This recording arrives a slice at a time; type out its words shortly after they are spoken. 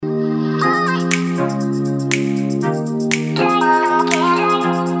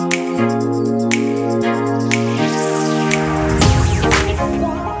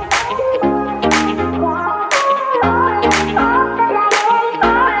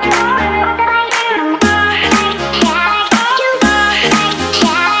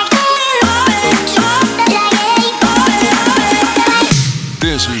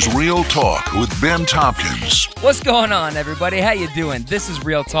Talk with Ben Tompkins. What's going on, everybody? How you doing? This is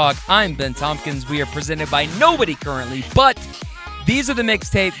Real Talk. I'm Ben Tompkins. We are presented by nobody currently, but these are the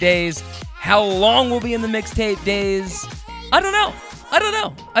mixtape days. How long we'll be in the mixtape days? I don't know.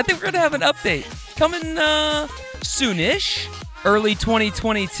 I think we're going to have an update coming soonish. Early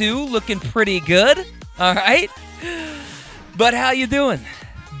 2022, looking pretty good. All right? But how you doing?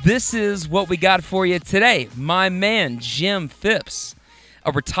 This is what we got for you today. My man, Jim Phipps,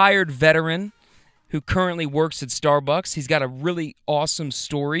 a retired veteran who currently works at Starbucks. He's got a really awesome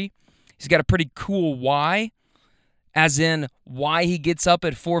story. He's got a pretty cool why, as in why he gets up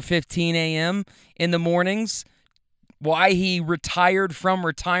at 4:15 a.m. in the mornings, why he retired from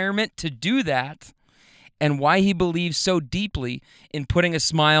retirement to do that, and why he believes so deeply in putting a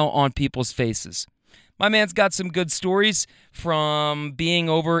smile on people's faces. My man's got some good stories from being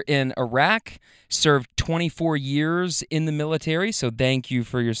over in Iraq, served 24 years in the military, so thank you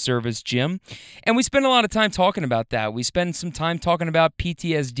for your service, Jim. And we spend a lot of time talking about that. We spend some time talking about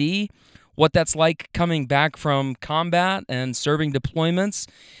PTSD, what that's like coming back from combat and serving deployments.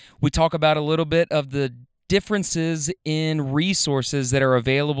 We talk about a little bit of the differences in resources that are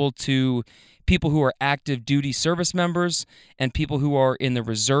available to people who are active duty service members and people who are in the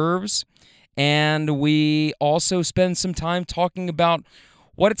reserves. And we also spend some time talking about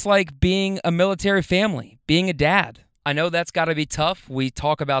what it's like being a military family, being a dad. I know that's got to be tough. We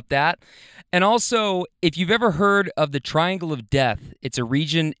talk about that. And also, if you've ever heard of the Triangle of Death, it's a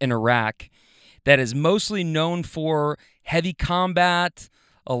region in Iraq that is mostly known for heavy combat,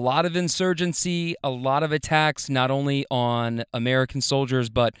 a lot of insurgency, a lot of attacks, not only on American soldiers,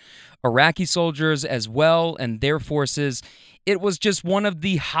 but Iraqi soldiers as well and their forces. It was just one of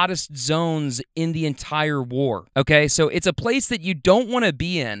the hottest zones in the entire war, okay? So it's a place that you don't want to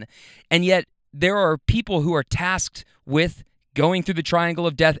be in, and yet there are people who are tasked with going through the Triangle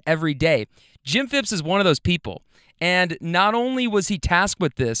of Death every day. Jim Phipps is one of those people, and not only was he tasked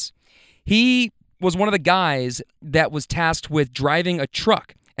with this, he was one of the guys that was tasked with driving a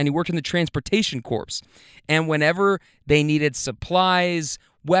truck, and he worked in the Transportation Corps. And whenever they needed supplies,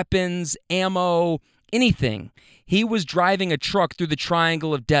 weapons, ammo, anything, he was driving a truck through the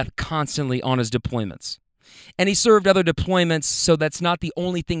Triangle of Death constantly on his deployments. And he served other deployments, so that's not the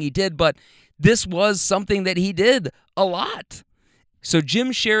only thing he did, but this was something that he did a lot. So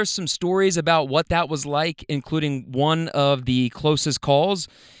Jim shares some stories about what that was like, including one of the closest calls,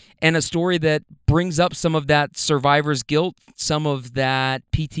 and a story that brings up some of that survivor's guilt, some of that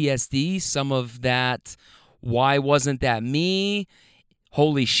PTSD, some of that, why wasn't that me?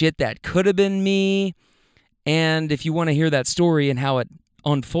 Holy shit, that could have been me. And if you want to hear that story and how it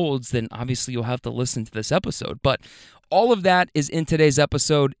unfolds, then obviously you'll have to listen to this episode. But all of that is in today's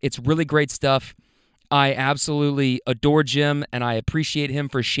episode. It's really great stuff. I absolutely adore Jim, and I appreciate him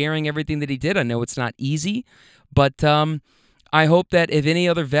for sharing everything that he did. I know it's not easy, but I hope that if any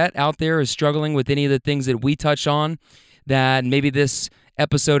other vet out there is struggling with any of the things that we touch on, that maybe this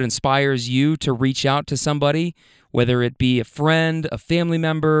episode inspires you to reach out to somebody, whether it be a friend, a family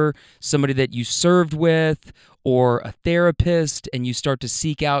member, somebody that you served with, or a therapist, and you start to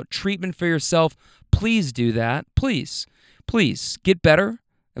seek out treatment for yourself. Please do that. Please get better,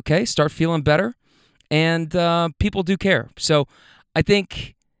 okay? Start feeling better, and people do care. So I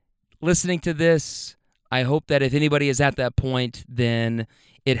think listening to this, I hope that if anybody is at that point, then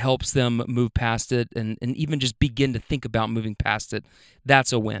it helps them move past it and even just begin to think about moving past it.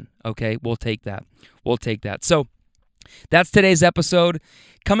 That's a win, okay? We'll take that. So that's today's episode.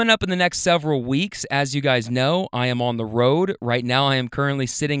 Coming up in the next several weeks, as you guys know, I am on the road. Right now, I am currently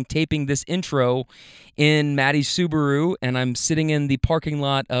taping this intro in Maddie's Subaru, and I'm sitting in the parking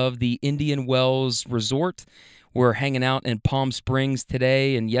lot of the Indian Wells Resort. We're hanging out in Palm Springs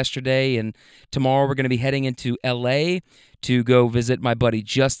today and yesterday, and tomorrow we're going to be heading into L.A. to go visit my buddy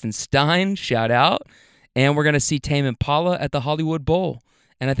Justin Stein, shout out, and we're going to see Tame Impala at the Hollywood Bowl,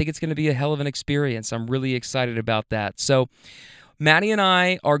 and I think it's going to be a hell of an experience. I'm really excited about that. So Maddie and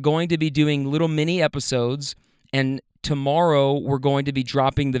I are going to be doing little mini episodes, and tomorrow we're going to be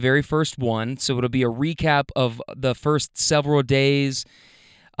dropping the very first one, so it'll be a recap of the first several days.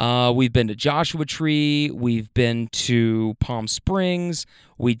 We've been to Joshua Tree. We've been to Palm Springs.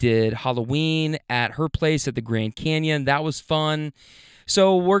 We did Halloween at her place at the Grand Canyon. That was fun.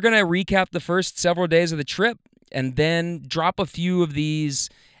 So we're going to recap the first several days of the trip and then drop a few of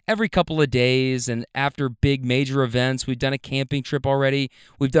these every couple of days. And after big major events, we've done a camping trip already.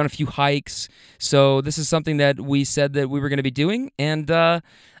 We've done a few hikes. So this is something that we said that we were going to be doing. And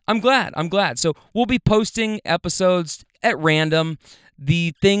I'm glad. So we'll be posting episodes at random.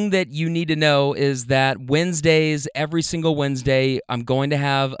 The thing that you need to know is that Wednesdays, every single Wednesday, I'm going to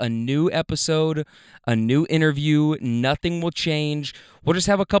have a new episode, a new interview. Nothing will change. We'll just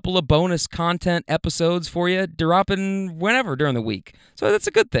have a couple of bonus content episodes for you, dropping whenever during the week. So that's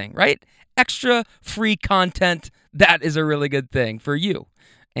a good thing, right? Extra free content. That is a really good thing for you.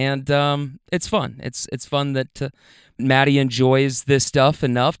 And it's fun. It's fun that Maddie enjoys this stuff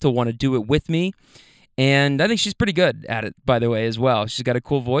enough to want to do it with me. And I think she's pretty good at it, by the way, as well. She's got a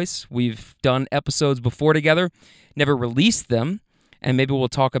cool voice. We've done episodes before together, never released them, and maybe we'll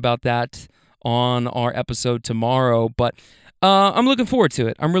talk about that on our episode tomorrow. But I'm looking forward to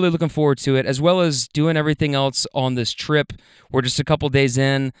it. I'm really looking forward to it, as well as doing everything else on this trip. We're just a couple days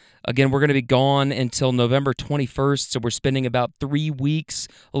in. Again, we're going to be gone until November 21st, so we're spending about 3 weeks,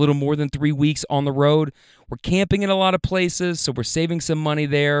 a little more than 3 weeks on the road. We're camping in a lot of places, so we're saving some money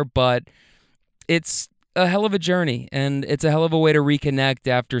there, but it's a hell of a journey, and it's a hell of a way to reconnect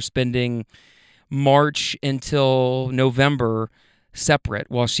after spending March until November separate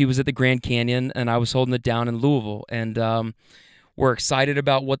while she was at the Grand Canyon and I was holding it down in Louisville. And we're excited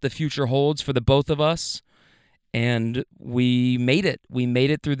about what the future holds for the both of us, and we made it. We made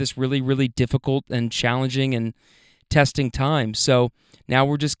it through this really, really difficult and challenging and testing time. So now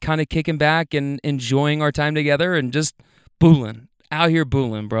we're just kind of kicking back and enjoying our time together and just booling, out here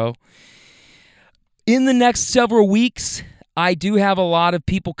booling, bro. In the next several weeks, I do have a lot of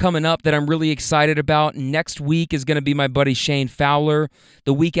people coming up that I'm really excited about. Next week is going to be my buddy Shane Fowler.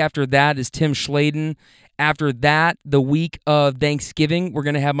 The week after that is Tim Schladen. After that, the week of Thanksgiving, we're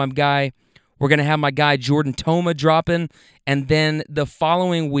going to have my guy Jordan Toma dropping, and then the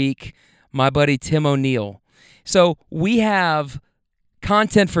following week, my buddy Tim O'Neill. So we have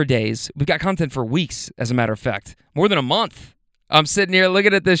content for days. We've got content for weeks, as a matter of fact, more than a month. I'm sitting here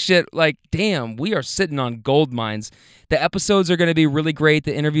looking at this shit like, damn, we are sitting on gold mines. The episodes are going to be really great.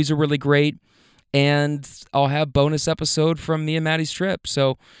 The interviews are really great. And I'll have bonus episode from me and Maddie's trip.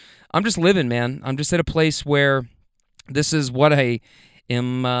 So I'm just living, man. I'm just at a place where this is what I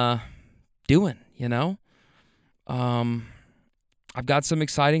am doing, you know? I've got some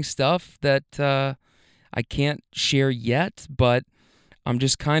exciting stuff that I can't share yet, but I'm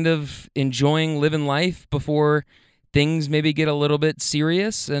just kind of enjoying living life before things maybe get a little bit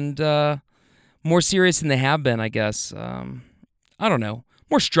serious and more serious than they have been, I guess. I don't know.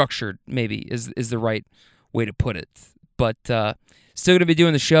 More structured, maybe, is the right way to put it. But still going to be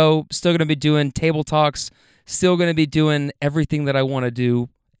doing the show, still going to be doing table talks, still going to be doing everything that I want to do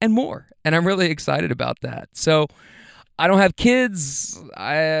and more. And I'm really excited about that. So I don't have kids.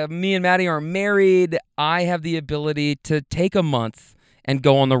 Me and Maddie aren't married. I have the ability to take a month and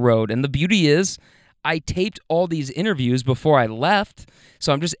go on the road. And the beauty is, I taped all these interviews before I left,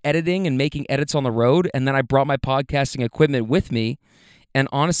 so I'm just editing and making edits on the road, and then I brought my podcasting equipment with me, and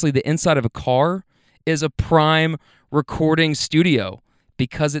honestly, the inside of a car is a prime recording studio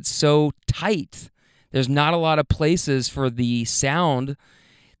because it's so tight. There's not a lot of places for the sound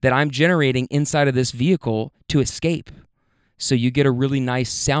that I'm generating inside of this vehicle to escape, so you get a really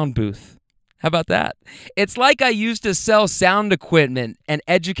nice sound booth. How about that? It's like I used to sell sound equipment and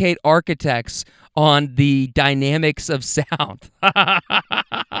educate architects on the dynamics of sound.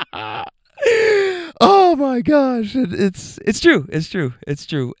 Oh my gosh, it's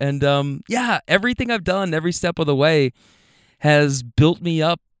true. And yeah, everything I've done, every step of the way, has built me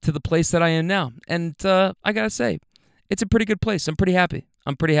up to the place that I am now. And I gotta say, it's a pretty good place. I'm pretty happy.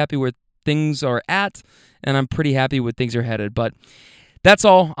 I'm pretty happy where things are at, and I'm pretty happy where things are headed. But that's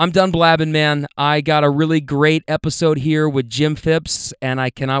all. I'm done blabbing, man. I got a really great episode here with Jim Phipps, and I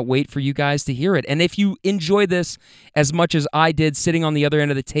cannot wait for you guys to hear it. And if you enjoy this as much as I did sitting on the other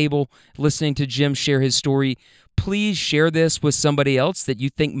end of the table listening to Jim share his story, please share this with somebody else that you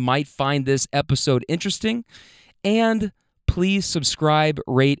think might find this episode interesting. And please subscribe,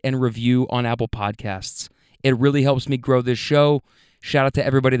 rate, and review on Apple Podcasts. It really helps me grow this show. Shout out to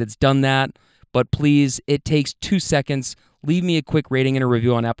everybody that's done that. But please, it takes 2 seconds. Leave me a quick rating and a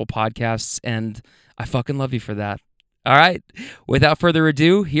review on Apple Podcasts, and I fucking love you for that. All right, without further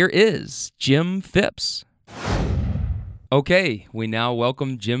ado, here is Jim Phipps. Okay, we now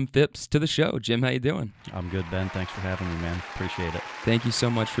welcome Jim Phipps to the show. Jim, how you doing? I'm good, Ben. Thanks for having me, man. Appreciate it. Thank you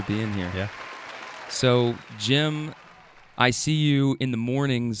so much for being here. Yeah. So, Jim, I see you in the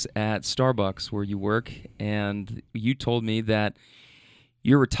mornings at Starbucks where you work, and you told me that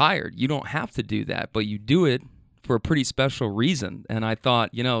you're retired. You don't have to do that, but you do it for a pretty special reason. And I thought,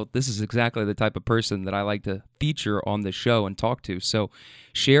 this is exactly the type of person that I like to feature on the show and talk to. So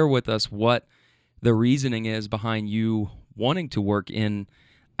share with us what the reasoning is behind you wanting to work in,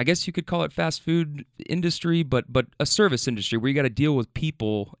 I guess you could call it fast food industry, but a service industry where you got to deal with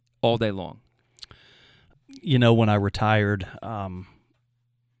people all day long. When I retired,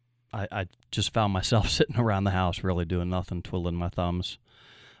 I just found myself sitting around the house really doing nothing, twiddling my thumbs,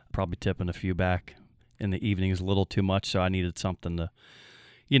 probably tipping a few back in the evenings a little too much, so I needed something to,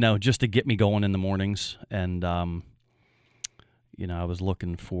 just to get me going in the mornings. And, I was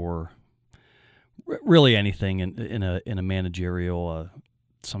looking for really anything in a managerial,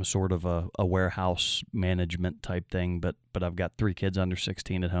 some sort of a warehouse management type thing. But I've got 3 kids under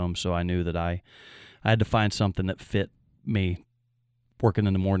 16 at home, so I knew that I had to find something that fit me, working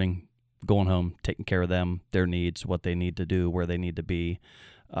in the morning, going home, taking care of them, their needs, what they need to do, where they need to be,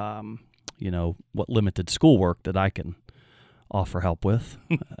 what limited schoolwork that I can offer help with.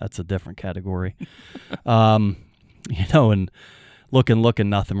 That's a different category. And looking,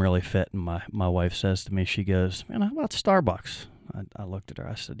 nothing really fit. And my wife says to me, she goes, "Man, how about Starbucks?" I looked at her.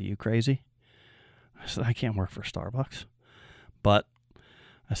 I said, "Are you crazy?" I said, "I can't work for Starbucks." But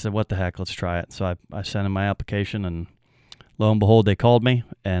I said, "What the heck? Let's try it." So I sent in my application, and lo and behold, they called me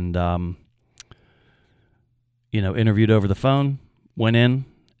and, interviewed over the phone, went in,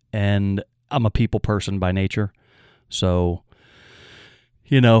 and I'm a people person by nature. So,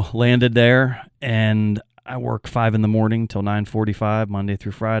 landed there, and I work 5 a.m. till 9:45, Monday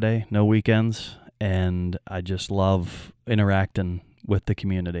through Friday, no weekends, and I just love interacting with the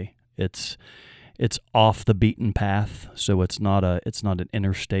community. It's off the beaten path, so it's not an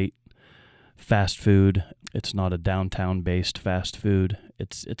interstate fast food. It's not a downtown-based fast food.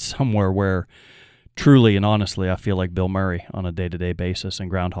 It's somewhere where truly and honestly I feel like Bill Murray on a day-to-day basis and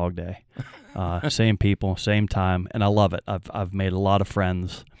Groundhog Day. Same people, same time, and I love it. I've made a lot of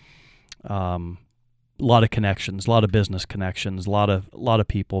friends, a lot of connections, a lot of business connections, a lot of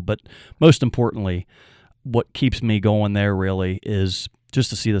people. But most importantly, what keeps me going there really is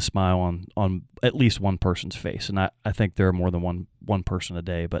just to see the smile on at least one person's face. And I think there are more than one person a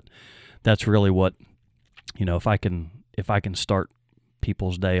day, but that's really what, if I can start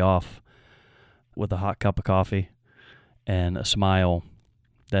people's day off with a hot cup of coffee and a smile,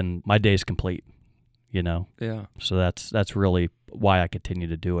 then my day's complete, Yeah. So that's really why I continue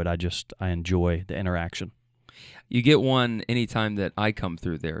to do it. I enjoy the interaction. You get one anytime that I come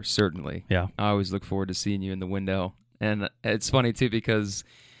through there, certainly. Yeah. I always look forward to seeing you in the window. And it's funny, too, because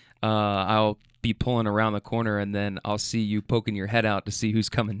I'll be pulling around the corner, and then I'll see you poking your head out to see who's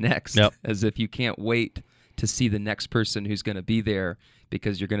coming next, yep. As if you can't wait to see the next person who's going to be there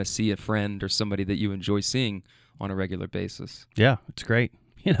because you're going to see a friend or somebody that you enjoy seeing on a regular basis. Yeah, it's great.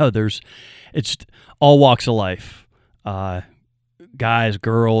 It's all walks of life, guys,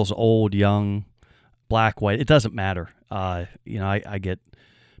 girls, old, young, black, white. It doesn't matter. I get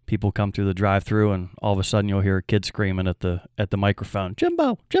people come through the drive-through, and all of a sudden you'll hear a kid screaming at the microphone,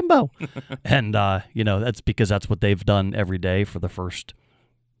 "Jimbo, Jimbo!" And that's because that's what they've done every day for the first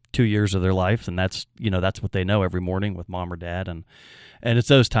 2 years of their life, and that's what they know every morning with mom or dad, and it's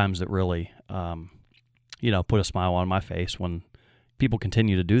those times that really put a smile on my face when people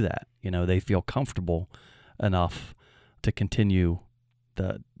continue to do that. They feel comfortable enough to continue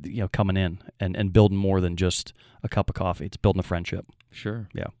coming in and building more than just a cup of coffee. It's building a friendship. Sure.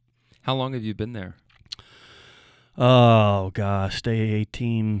 Yeah. How long have you been there? Oh gosh, day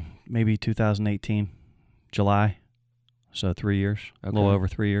 18, maybe 2018, July. So 3 years, Okay. A little over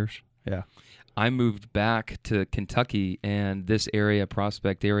 3 years. Yeah. I moved back to Kentucky and this area,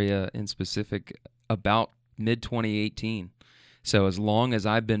 Prospect area in specific, about mid-2018. So as long as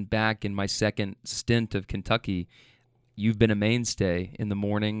I've been back in my second stint of Kentucky, you've been a mainstay in the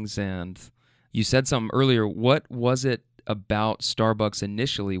mornings. And you said something earlier. What was it about Starbucks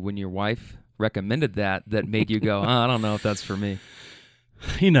initially when your wife recommended that made you go, I don't know if that's for me?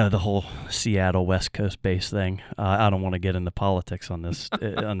 The whole Seattle West Coast based thing. I don't want to get into politics on this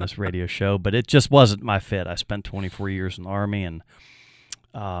on this radio show, but it just wasn't my fit. I spent 24 years in the Army, and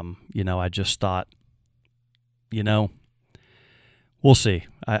I just thought, we'll see.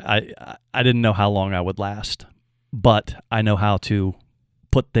 I didn't know how long I would last, but I know how to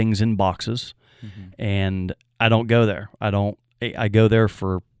put things in boxes, and I don't go there. I go there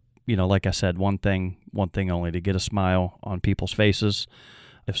for, like I said, one thing only, to get a smile on people's faces.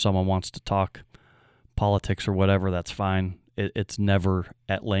 If someone wants to talk politics or whatever, that's fine. It's never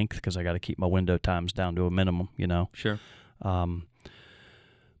at length because I got to keep my window times down to a minimum, Sure.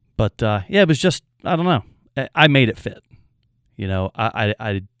 But it was just, I don't know. I made it fit.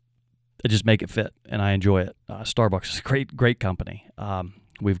 I just make it fit, and I enjoy it. Starbucks is a great company.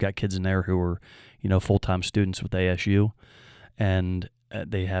 We've got kids in there who are, full-time students with ASU, and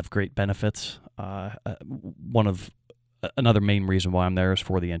they have great benefits. One of another main reason why I'm there is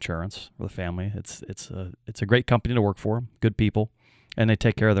for the insurance for the family. It's a great company to work for, good people, and they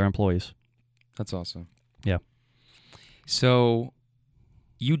take care of their employees. That's awesome. Yeah. So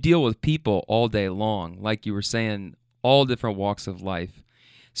you deal with people all day long, like you were saying, all different walks of life.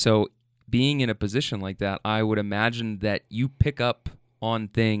 So being in a position like that, I would imagine that you pick up on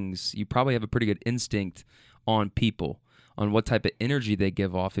things. You probably have a pretty good instinct on people, on what type of energy they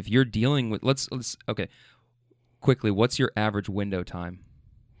give off. If you're dealing with, okay, quickly, what's your average window time?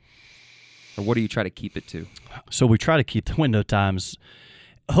 Or what do you try to keep it to? So we try to keep the window times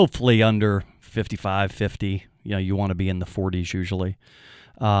hopefully under 55, 50. You want to be in the 40s usually.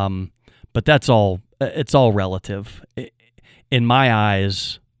 But it's all relative. In my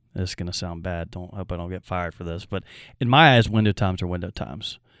eyes, this is going to sound bad. Hope I don't get fired for this. But in my eyes, window times are window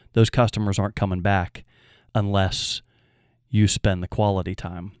times. Those customers aren't coming back unless you spend the quality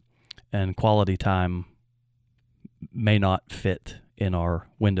time. And quality time may not fit in our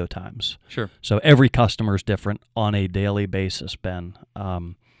window times. Sure. So every customer is different on a daily basis, Ben.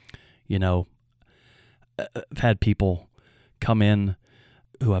 I've had people come in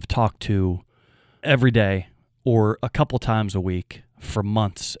who I've talked to every day or a couple times a week for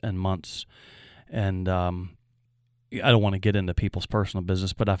months and months. And I don't want to get into people's personal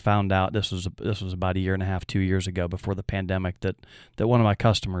business, but I found out this was about 1.5 years, 2 years ago, before the pandemic, that one of my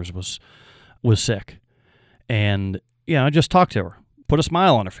customers was sick. And I just talked to her, put a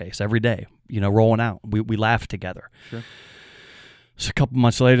smile on her face every day, rolling out. We laughed together. Sure. So a couple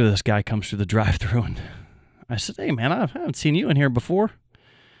months later, this guy comes through the drive-thru, and I said, "Hey, man, I haven't seen you in here before."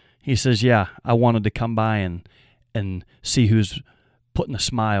 He says, "Yeah, I wanted to come by and see who's putting a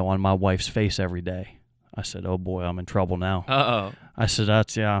smile on my wife's face every day." I said, "Oh boy, I'm in trouble now." Uh-oh. I said,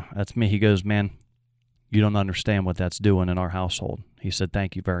 that's me." He goes, "Man, you don't understand what that's doing in our household." He said,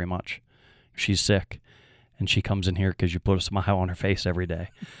 "Thank you very much. She's sick, and she comes in here because you put a smile on her face every day."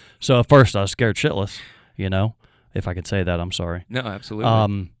 So at first I was scared shitless, if I could say that, I'm sorry. No,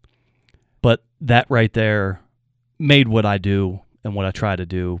 absolutely. But that right there made what I do and what I try to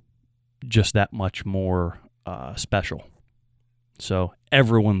do just that much more special. So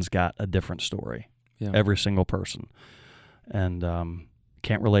everyone's got a different story. Yeah. Every single person. And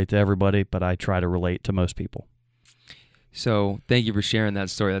can't relate to everybody, but I try to relate to most people. So thank you for sharing that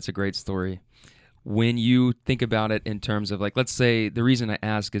story. That's a great story. When you think about it in terms of, like, let's say, the reason I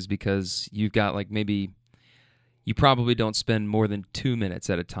ask is because you've got, like, maybe you probably don't spend more than 2 minutes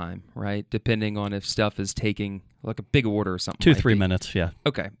at a time, right? Depending on if stuff is taking, like, a big order or something. 2-3 minutes, yeah.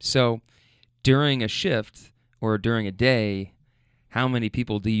 Okay. So during a shift or during a day, how many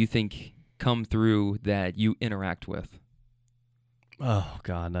people do you think come through that you interact with? Oh,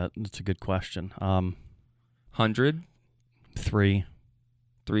 God, that's a good question. 100? 3.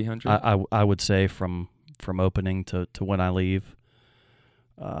 300? I would say from opening to when I leave,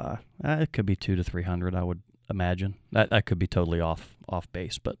 it could be 200 to 300, I would imagine. That could be totally off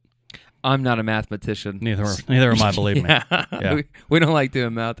base, but I'm not a mathematician. Neither am I, believe me. Yeah. We don't like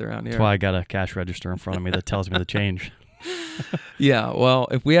doing math around here. That's why I got a cash register in front of me that tells me the change. Yeah, well,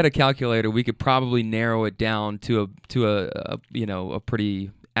 if we had a calculator, we could probably narrow it down to a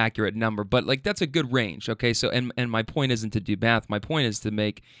pretty accurate number. But, like, that's a good range. Okay, so and my point isn't to do math. My point is to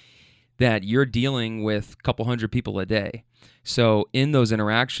make that you're dealing with a couple hundred people a day. So in those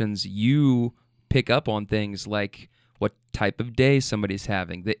interactions, you pick up on things like what type of day somebody's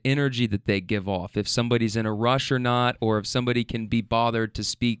having, the energy that they give off, if somebody's in a rush or not, or if somebody can be bothered to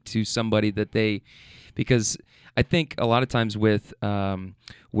speak to somebody because I think a lot of times with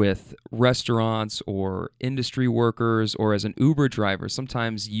restaurants or industry workers or as an Uber driver,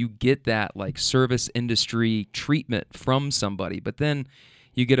 sometimes you get that, like, service industry treatment from somebody, but then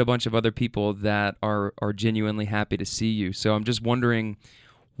you get a bunch of other people that are genuinely happy to see you. So I'm just wondering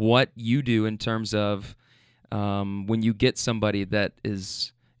what you do in terms of when you get somebody that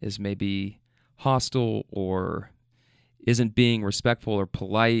is maybe hostile or isn't being respectful or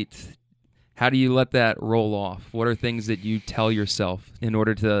polite. How do you let that roll off? What are things that you tell yourself in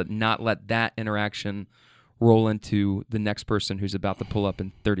order to not let that interaction roll into the next person who's about to pull up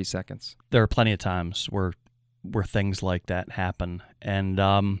in 30 seconds? There are plenty of times where things like that happen,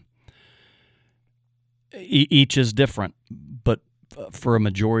 and each is different. But for a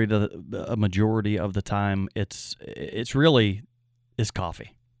majority of the time, it's really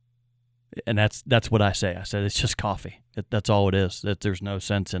coffee. And that's what I say. I said it's just coffee. That's all it is. That there's no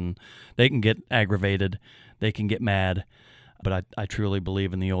sense in. They can get aggravated, they can get mad, but I truly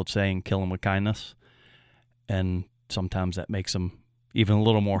believe in the old saying, "Kill them with kindness," and sometimes that makes them even a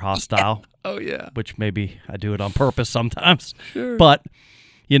little more hostile. Oh yeah. Which maybe I do it on purpose sometimes. Sure. But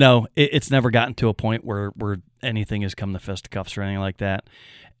it's never gotten to a point where anything has come to fisticuffs or anything like that.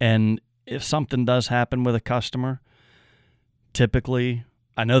 And if something does happen with a customer, typically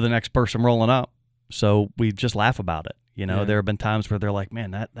I know the next person rolling up, so we just laugh about it. Yeah. There have been times where they're like,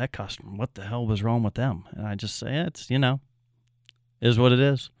 man, that customer, what the hell was wrong with them? And I just say, it's, is what it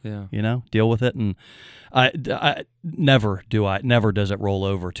is. Yeah. Deal with it. And I never does it roll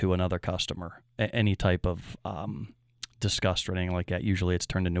over to another customer, any type of disgust or anything like that. Usually it's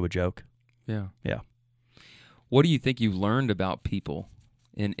turned into a joke. Yeah. Yeah. What do you think you've learned about people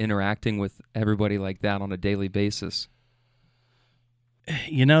in interacting with everybody like that on a daily basis?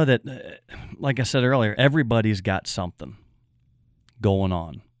 That, like I said earlier, everybody's got something going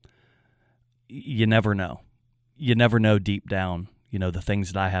on. You never know. You never know deep down, the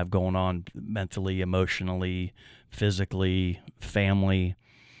things that I have going on mentally, emotionally, physically, family.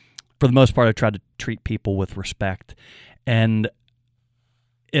 For the most part, I try to treat people with respect. And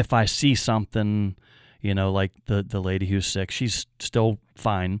if I see something, like the lady who's sick, she's still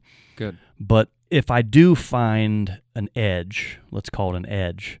fine. Good. But if I do find an edge, let's call it an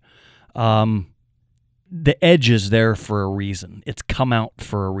edge, the edge is there for a reason. It's come out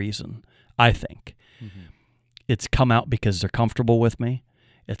for a reason, I think. Mm-hmm. It's come out because they're comfortable with me.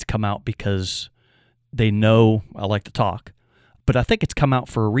 It's come out because they know I like to talk. But I think it's come out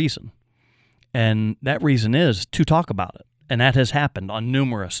for a reason. And that reason is to talk about it. And that has happened on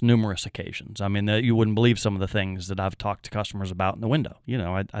numerous occasions. I mean, you wouldn't believe some of the things that I've talked to customers about in the window.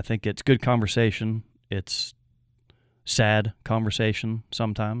 I think it's good conversation. It's sad conversation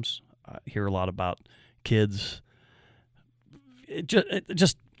sometimes. I hear a lot about kids.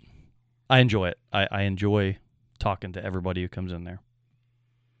 I enjoy it. I enjoy talking to everybody who comes in there.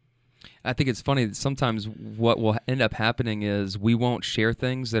 I think it's funny that sometimes what will end up happening is we won't share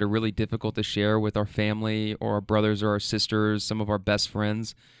things that are really difficult to share with our family or our brothers or our sisters, some of our best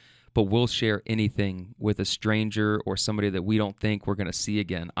friends, but we'll share anything with a stranger or somebody that we don't think we're going to see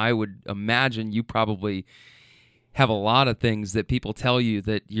again. I would imagine you probably have a lot of things that people tell you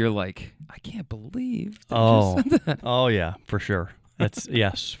that you're like, I can't believe they just said that. Oh yeah, for sure.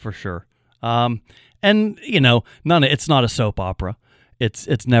 Yes, for sure. And it's not a soap opera.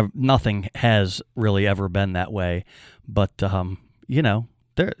 It's never, nothing has really ever been that way, but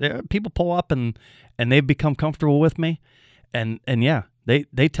there people pull up and they've become comfortable with me, and yeah,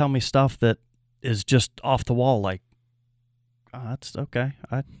 they tell me stuff that is just off the wall, like, oh, that's okay,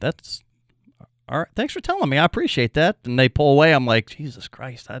 that's all right, thanks for telling me, I appreciate that, and they pull away. I'm like, Jesus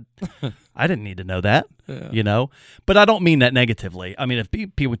Christ, I didn't need to know that, yeah. But I don't mean that negatively. I mean, if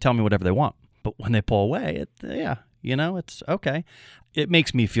people tell me whatever they want, but when they pull away, it's okay. It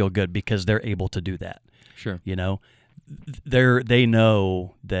makes me feel good because they're able to do that. Sure. They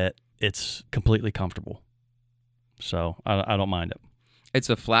know that it's completely comfortable. So I don't mind it. It's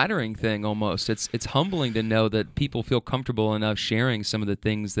a flattering thing almost. It's humbling to know that people feel comfortable enough sharing some of the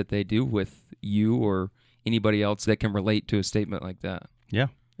things that they do with you or anybody else that can relate to a statement like that. Yeah.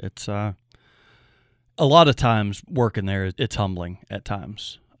 It's a lot of times working there, it's humbling at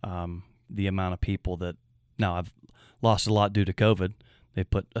times. The amount of people that now I've lost a lot due to COVID. They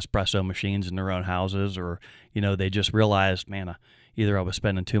put espresso machines in their own houses, or they just realized, man, either I was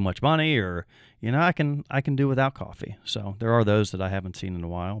spending too much money, or I can do without coffee. So there are those that I haven't seen in a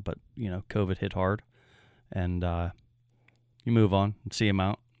while, but COVID hit hard, and you move on and see them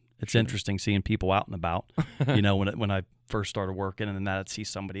out. It's interesting seeing people out and about. When I first started working, and then I'd see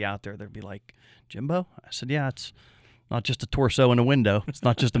somebody out there, they'd be like, "Jimbo?" I said, "Yeah, it's not just a torso in a window. It's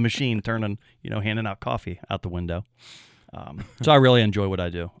not just a machine turning, handing out coffee out the window." So I really enjoy what I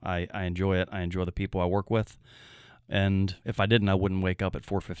do. I enjoy it. I enjoy the people I work with. And if I didn't, I wouldn't wake up at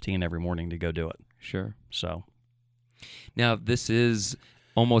 4:15 every morning to go do it. Sure. So now this is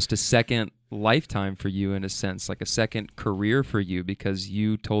almost a second lifetime for you in a sense, like a second career for you, because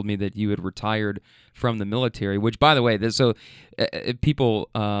you told me that you had retired from the military, which, by the way, people,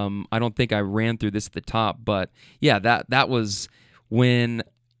 I don't think I ran through this at the top, but yeah, that was when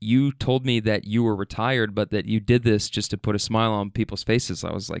you told me that you were retired, but that you did this just to put a smile on people's faces.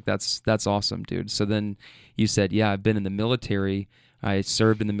 I was like, that's awesome, dude. So then you said, yeah, I've been in the military. I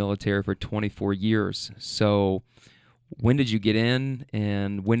served in the military for 24 years. So when did you get in,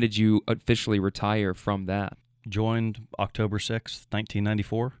 and when did you officially retire from that? Joined October 6th,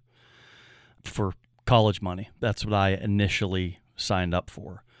 1994 for college money. That's what I initially signed up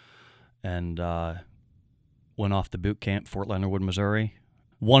for. And went off to boot camp, Fort Leonard Wood, Missouri.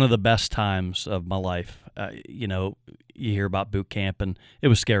 One of the best times of my life. You hear about boot camp, and it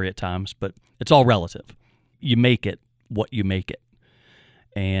was scary at times, but it's all relative. You make it what you make it.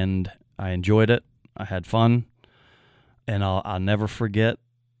 And I enjoyed it. I had fun. And I'll never forget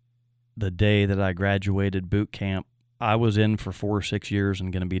the day that I graduated boot camp, I was in for 4 or 6 years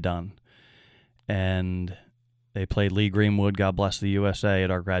and going to be done. And they played Lee Greenwood, God bless the USA,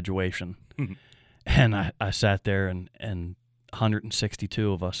 at our graduation. And I sat there and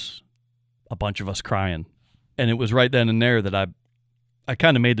 162 of us, a bunch of us crying. And it was right then and there that I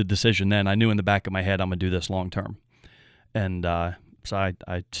kind of made the decision then. I knew in the back of my head I'm going to do this long term. And so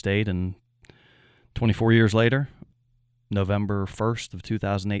I stayed, and 24 years later, November 1st of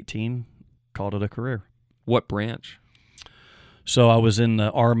 2018, called it a career. What branch? So I was in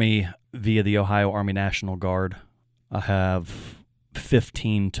the Army via the Ohio Army National Guard. I have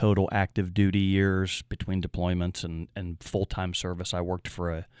 15 total active duty years between deployments and full-time service. I worked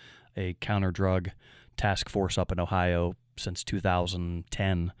for a counter-drug task force up in Ohio since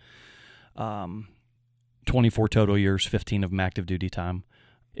 2010. 24 total years, 15 of them active duty time.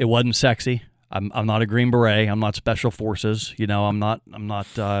 It wasn't sexy. I'm not a Green Beret. I'm not Special Forces. I'm not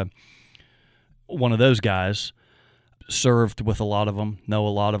one of those guys. Served with a lot of them, know a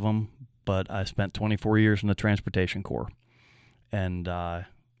lot of them, but I spent 24 years in the Transportation Corps, and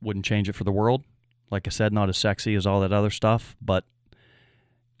wouldn't change it for the world. Like I said, not as sexy as all that other stuff, but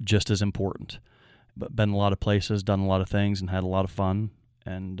just as important. But been a lot of places, done a lot of things, and had a lot of fun,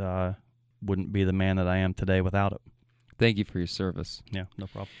 and wouldn't be the man that I am today without it. Thank you for your service. Yeah, no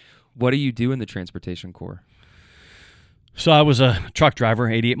problem. What do you do in the Transportation Corps? So I was a truck driver,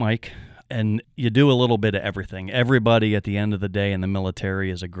 88 Mike, and you do a little bit of everything. Everybody at the end of the day in the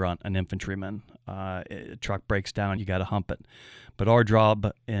military is a grunt, an infantryman. A truck breaks down, you got to hump it. But our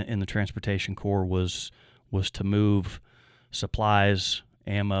job in the Transportation Corps was to move supplies,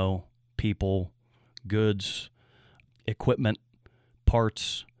 ammo, people, goods, equipment,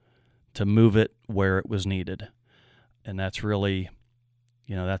 parts, to move it where it was needed. And that's really,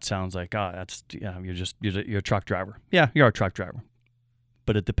 that sounds like, you're a truck driver. Yeah, you're a truck driver.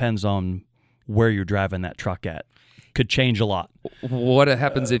 But it depends on where you're driving that truck at. Could change a lot. What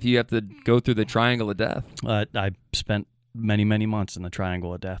happens if you have to go through the Triangle of Death? I spent many, many months in the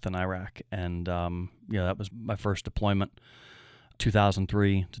Triangle of Death in Iraq. And, that was my first deployment,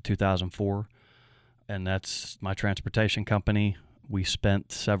 2003 to 2004. And that's my transportation company. We spent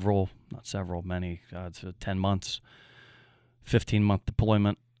 10 months, 15-month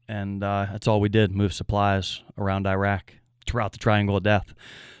deployment. And that's all we did, move supplies around Iraq throughout the Triangle of Death.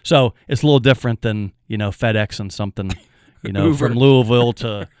 So it's a little different than, FedEx and something, from Louisville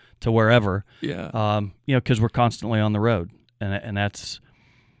to wherever. Yeah. Because we're constantly on the road. And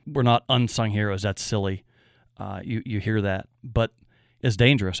we're not unsung heroes. That's silly. You hear that. But it's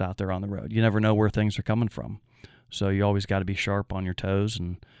dangerous out there on the road. You never know where things are coming from. So you always got to be sharp on your toes.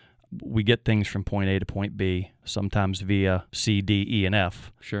 And we get things from point A to point B, sometimes via C, D, E, and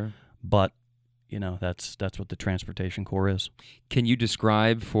F. Sure. But that's what the Transportation Corps is. Can you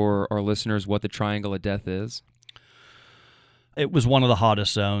describe for our listeners what the Triangle of Death is? It was one of the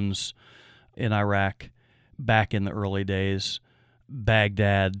hottest zones in Iraq back in the early days.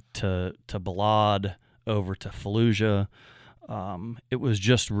 Baghdad to Balad, over to Fallujah. It was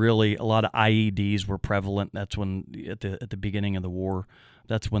just really a lot of IEDs were prevalent. That's when at the beginning of the war,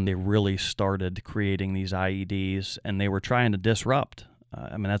 that's when they really started creating these IEDs, and they were trying to disrupt.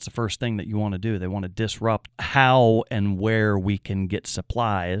 That's the first thing that you want to do. They want to disrupt how and where we can get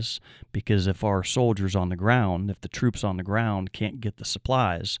supplies, because if our soldiers on the ground, if the troops on the ground can't get the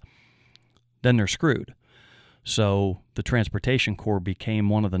supplies, then they're screwed. So the Transportation Corps became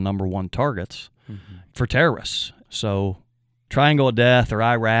one of the number one targets for terrorists. So Triangle of Death or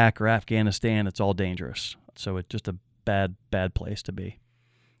Iraq or Afghanistan, it's all dangerous. So it's just a bad, bad place to be.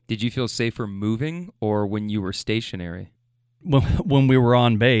 Did you feel safer moving or when you were stationary? When we were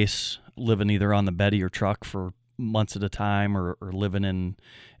on base, living either on the Betty or truck for months at a time or living in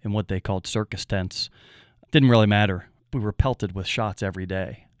what they called circus tents, didn't really matter. We were pelted with shots every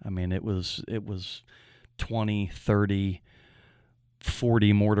day. It was 20, 30,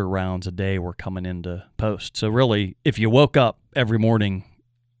 40 mortar rounds a day were coming into post. So really, if you woke up every morning,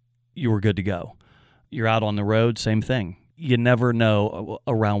 you were good to go. You're out on the road, same thing. You never know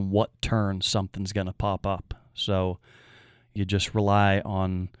around what turn something's going to pop up. So you just rely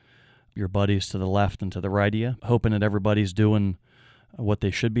on your buddies to the left and to the right of you, hoping that everybody's doing what they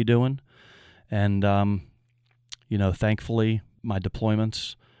should be doing. And, thankfully, my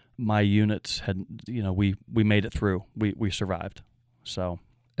deployments, my units had, we made it through. We survived. So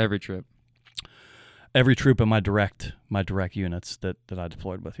every troop in my direct units that I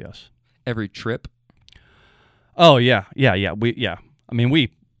deployed with, yes. Every trip? Oh yeah. We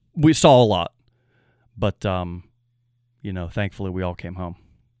saw a lot, but thankfully we all came home.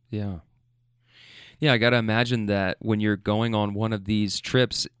 Yeah. Yeah, I got to imagine that when you're going on one of these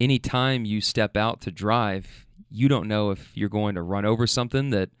trips, anytime you step out to drive, you don't know if you're going to run over something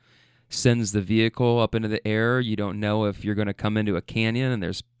that sends the vehicle up into the air. You don't know if you're going to come into a canyon and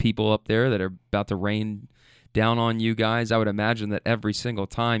there's people up there that are about to rain down on you guys. I would imagine that every single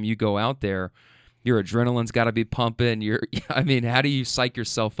time you go out there, your adrenaline's got to be pumping. How do you psych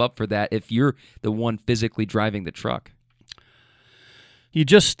yourself up for that if you're the one physically driving the truck? You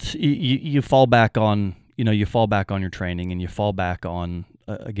just you fall back on your training, and you fall back on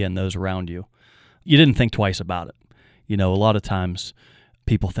again those around you. You didn't think twice about it. A lot of times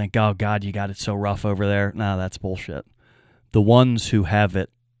people think, oh God, you got it so rough over there. No, that's bullshit. The ones who have it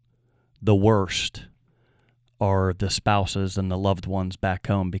the worst are the spouses and the loved ones back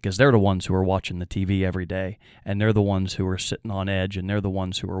home, because they're the ones who are watching the TV every day, and they're the ones who are sitting on edge, and they're the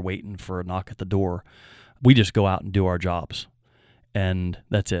ones who are waiting for a knock at the door. We just go out and do our jobs, and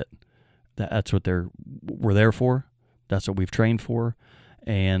that's it. That's what we're there for. That's what we've trained for,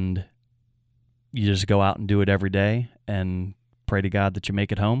 and you just go out and do it every day and pray to God that you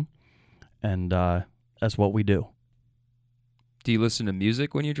make it home, and that's what we do. Do you listen to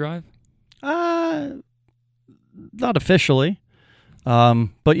music when you drive? Not officially,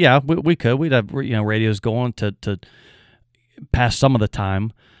 but yeah, we could. We'd have radios going to pass some of the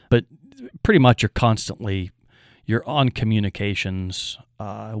time, but pretty much you're on communications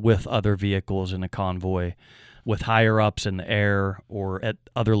with other vehicles in a convoy, with higher ups in the air or at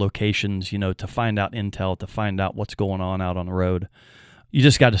other locations, to find out intel, to find out what's going on out on the road. You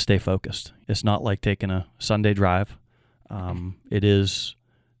just got to stay focused. It's not like taking a Sunday drive. It is,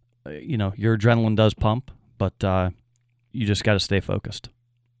 your adrenaline does pump, but you just got to stay focused.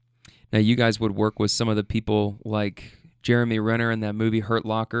 Now, you guys would work with some of the people like Jeremy Renner in that movie Hurt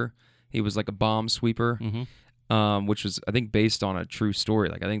Locker. He was like a bomb sweeper, which was, I think, based on a true story.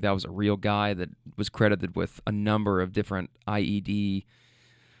 Like, I think that was a real guy that was credited with a number of different IED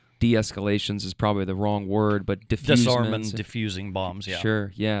de-escalations is probably the wrong word, but disarming, diffusing bombs, yeah.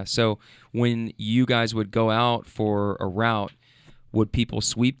 Sure, yeah. So when you guys would go out for a route, would people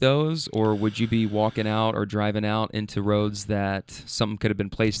sweep those, or would you be walking out or driving out into roads that something could have been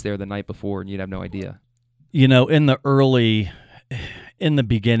placed there the night before and you'd have no idea? In the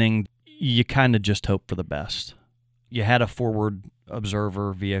beginning, you kind of just hope for the best. You had a forward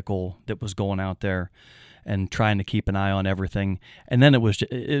observer vehicle that was going out there and trying to keep an eye on everything. And then it was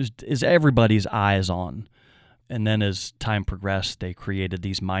everybody's eyes on. And then as time progressed, they created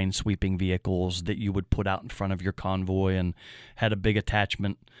these mine-sweeping vehicles that you would put out in front of your convoy and had a big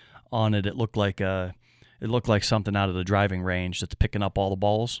attachment on it. It looked like something out of the driving range that's picking up all the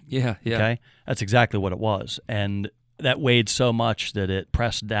balls. Yeah. Okay? That's exactly what it was. And that weighed so much that it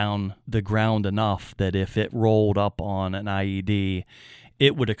pressed down the ground enough that if it rolled up on an IED,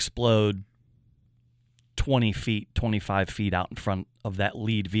 it would explode 20 feet, 25 feet out in front of that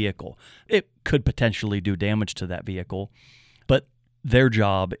lead vehicle. It could potentially do damage to that vehicle, but their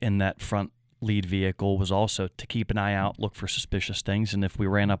job in that front lead vehicle was also to keep an eye out, look for suspicious things, and if we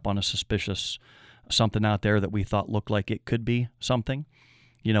ran up on a suspicious something out there that we thought looked like it could be something,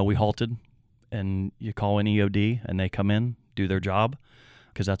 we halted, and you call an EOD, and they come in, do their job,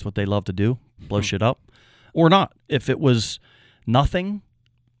 because that's what they love to do, blow shit up, or not. If it was nothing,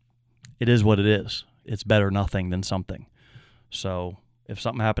 it is what it is. It's better nothing than something. So if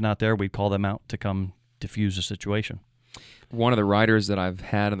something happened out there, we'd call them out to come diffuse the situation. One of the riders that I've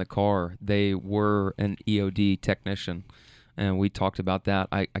had in the car, they were an EOD technician, and we talked about that.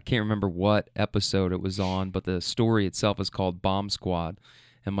 I can't remember what episode it was on, but the story itself is called Bomb Squad.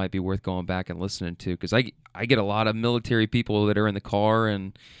 It might be worth going back and listening to, because I get a lot of military people that are in the car,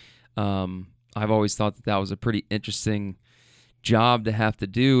 and I've always thought that was a pretty interesting job to have to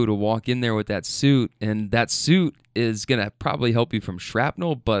do, to walk in there with that suit, and that suit is going to probably help you from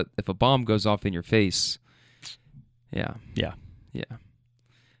shrapnel, but if a bomb goes off in your face, yeah.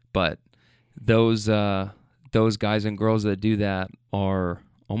 But those guys and girls that do that are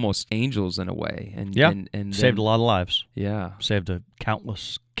almost angels in a way, and saved a lot of lives. Yeah, saved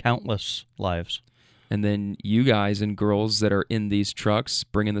countless lives. And then you guys and girls that are in these trucks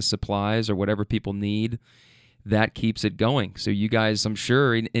bringing the supplies or whatever people need, that keeps it going. So you guys, I'm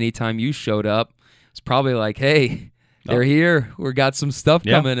sure, anytime you showed up, it's probably like, hey, they're here. We got some stuff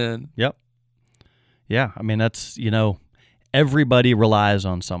coming in. Yep. Yeah, I mean, that's, everybody relies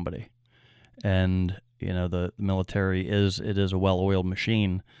on somebody. And, the military is a well-oiled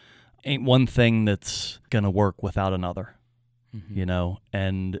machine. Ain't one thing that's going to work without another,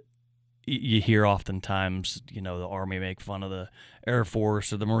 and you hear oftentimes, the Army make fun of the Air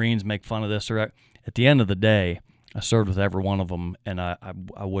Force or the Marines make fun of this or that. At the end of the day, I served with every one of them, and I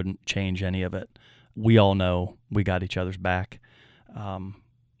wouldn't change any of it. we all know we got each other's back.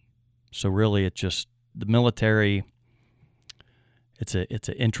 So really, it's just the military. It's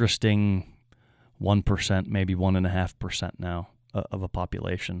an interesting 1%, maybe 1.5% now of a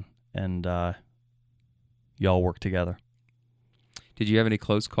population, and y'all work together. Did you have any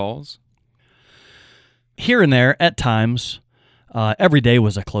close calls? Here and there, at times. Every day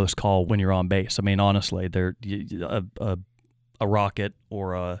was a close call when you're on base. I mean, honestly, a rocket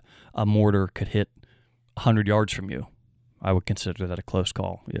or a mortar could hit 100 yards from you. I would consider that a close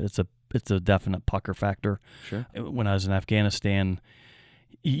call. It's a definite pucker factor. Sure. When I was in Afghanistan,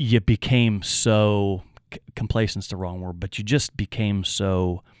 you became so complacent's the wrong word, but you just became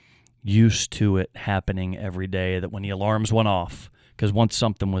so used to it happening every day that when the alarms went off, because once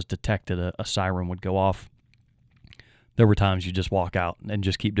something was detected, a siren would go off. There were times you just walk out and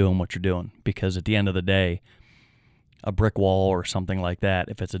just keep doing what you're doing, because at the end of the day, a brick wall or something like that,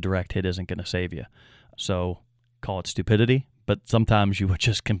 if it's a direct hit, isn't going to save you. So call it stupidity, but sometimes you would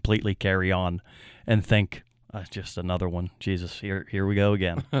just completely carry on and think, just another one. Jesus, here we go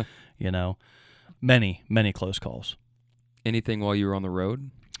again. Many, many close calls. Anything while you were on the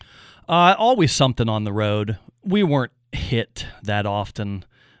road? Always something on the road. We weren't hit that often.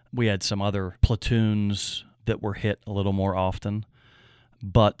 We had some other platoons that were hit a little more often.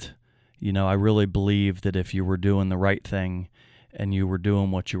 But, I really believe that if you were doing the right thing and you were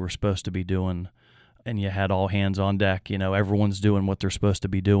doing what you were supposed to be doing and you had all hands on deck, everyone's doing what they're supposed to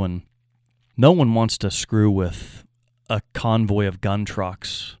be doing. No one wants to screw with a convoy of gun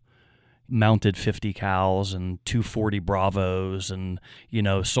trucks, mounted 50 cals and 240 Bravos and,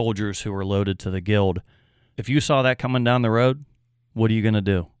 soldiers who are loaded to the gild. If you saw that coming down the road, what are you going to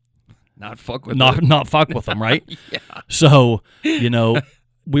do? Not fuck with Not fuck with them, right? Yeah. So,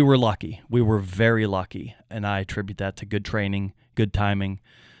 we were lucky. We were very lucky, and I attribute that to good training, good timing,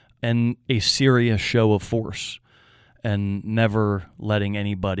 and a serious show of force, and never letting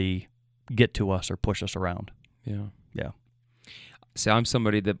anybody get to us or push us around. Yeah. Yeah. So I'm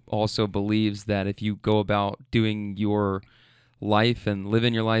somebody that also believes that if you go about doing your life and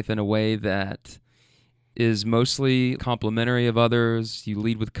living your life in a way that is mostly complimentary of others, you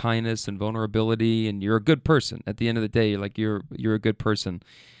lead with kindness and vulnerability, and you're a good person. At the end of the day, you're a good person,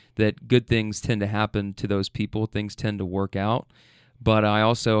 that good things tend to happen to those people. Things tend to work out. But I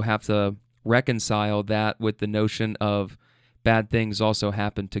also have to reconcile that with the notion of bad things also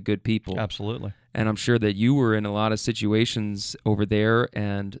happen to good people. Absolutely. And I'm sure that you were in a lot of situations over there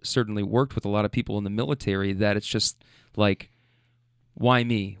and certainly worked with a lot of people in the military that it's just like, why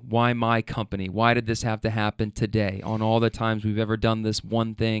me? Why my company? Why did this have to happen today? On all the times we've ever done this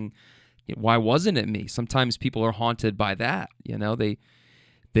one thing, why wasn't it me? Sometimes people are haunted by that.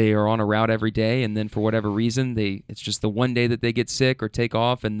 They are on a route every day, and then for whatever reason, it's just the one day that they get sick or take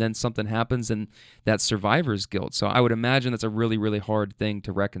off, and then something happens, and that's survivor's guilt. So I would imagine that's a really, really hard thing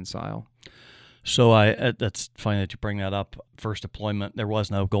to reconcile. So that's funny that you bring that up. First deployment, there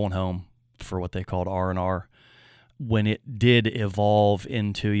was no going home for what they called R&R. When it did evolve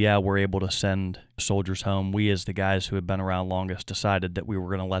into, we're able to send soldiers home, we as the guys who had been around longest decided that we were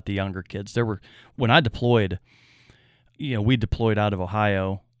going to let the younger kids. When I deployed, we deployed out of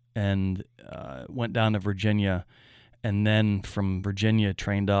Ohio and went down to Virginia, and then from Virginia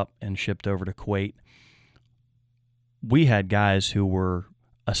trained up and shipped over to Kuwait. We had guys who were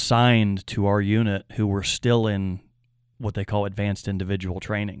assigned to our unit who were still in what they call advanced individual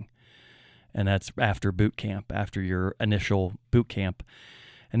training. And that's after boot camp, after your initial boot camp.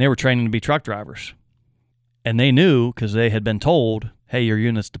 And they were training to be truck drivers. And they knew, because they had been told, hey, your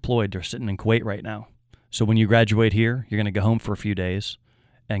unit's deployed. They're sitting in Kuwait right now. So when you graduate here, you're going to go home for a few days.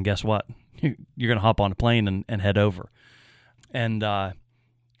 And guess what? You're going to hop on a plane and head over. And I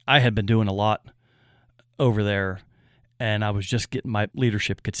had been doing a lot over there. And I was just getting, my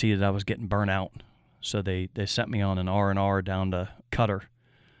leadership could see that I was getting burnt out. So they sent me on an R&R down to Qatar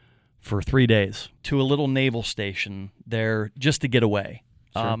for 3 days to a little naval station there just to get away.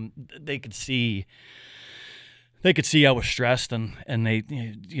 Sure. They could see I was stressed, and they,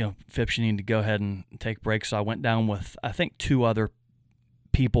 Phipps, you need to go ahead and take breaks. So I went down with, I think, 2 other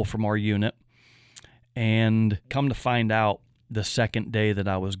people from our unit, and come to find out, the second day that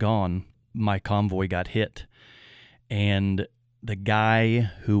I was gone, my convoy got hit, and the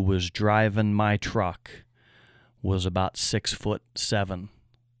guy who was driving my truck was about 6'7",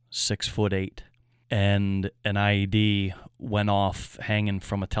 6'8", and an IED went off hanging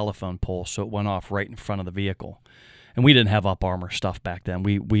from a telephone pole, so it went off right in front of the vehicle. And we didn't have up armor stuff back then.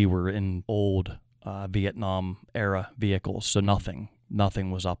 We were in old Vietnam era vehicles, so nothing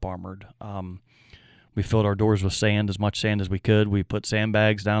was up armored. We filled our doors with sand, as much sand as we could. We put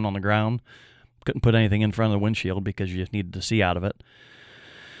sandbags down on the ground, couldn't put anything in front of the windshield because you just needed to see out of it.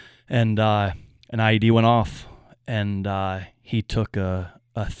 And an IED went off, and he took a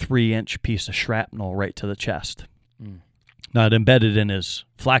 3-inch piece of shrapnel right to the chest. Now, it embedded in his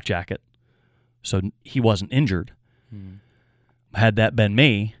flak jacket, so he wasn't injured. Had that been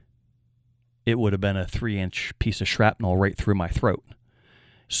me, it would have been a 3-inch piece of shrapnel right through my throat.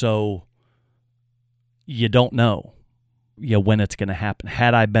 So you don't know when it's going to happen.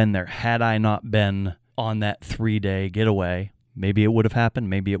 Had I been there, had I not been on that 3-day getaway, maybe it would have happened,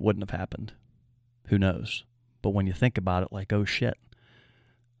 maybe it wouldn't have happened. Who knows? But when you think about it, like, oh shit,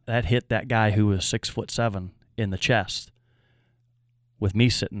 that hit that guy who was 6'7" in the chest. With me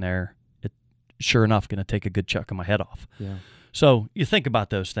sitting there, it sure enough going to take a good chunk of my head off. Yeah. So you think about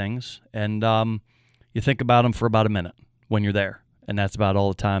those things, and you think about them for about a minute when you're there, and that's about all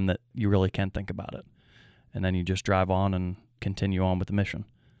the time that you really can think about it. And then you just drive on and continue on with the mission.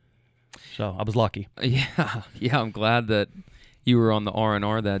 So I was lucky. Yeah, I'm glad that you were on the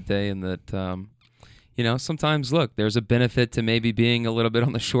R&R that day, and that sometimes, look, there's a benefit to maybe being a little bit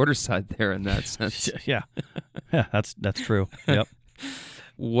on the shorter side there in that sense. Yeah, that's true. Yep.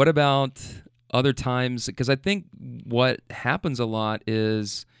 What about other times? Because I think what happens a lot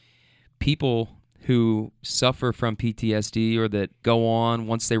is people who suffer from PTSD or that go on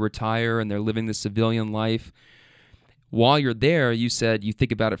once they retire and they're living the civilian life. While you're there, you said you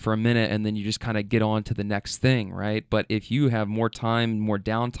think about it for a minute and then you just kind of get on to the next thing, right? But if you have more time, more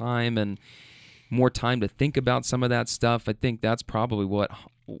downtime, and more time to think about some of that stuff, I think that's probably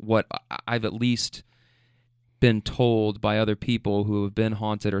what I've at least been told by other people who have been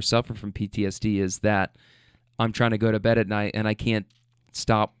haunted or suffer from PTSD, is that I'm trying to go to bed at night and I can't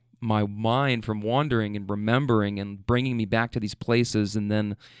stop my mind from wandering and remembering and bringing me back to these places, and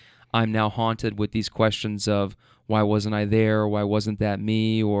then I'm now haunted with these questions of, why wasn't I there? Why wasn't that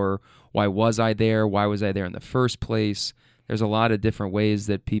me? Or why was I there? Why was I there in the first place? There's a lot of different ways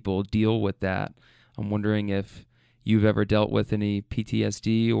that people deal with that. I'm wondering if you've ever dealt with any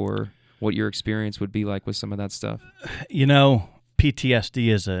PTSD, or what your experience would be like with some of that stuff.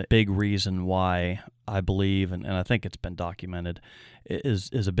 PTSD is a big reason why I believe, and I think it's been documented,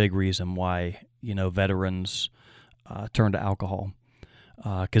 is a big reason why, veterans turn to alcohol,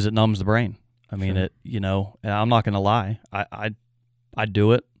 because it numbs the brain. I mean, Sure. And I'm not going to lie. I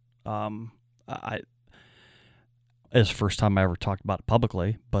do it. It's the first time I ever talked about it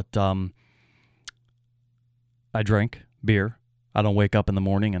publicly, but I drink beer. I don't wake up in the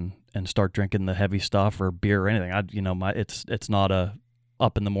morning and start drinking the heavy stuff or beer or anything. It's not a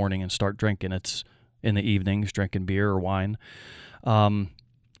up in the morning and start drinking. It's in the evenings drinking beer or wine,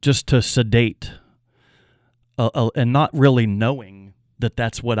 just to sedate, and not really knowing that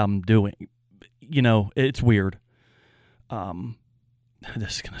that's what I'm doing. It's weird.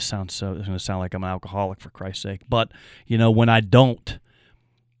 This is going to sound like I'm an alcoholic, for Christ's sake. But, when I don't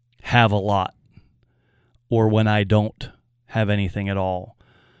have a lot, or when I don't have anything at all,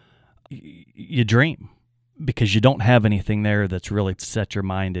 you dream, because you don't have anything there that's really set your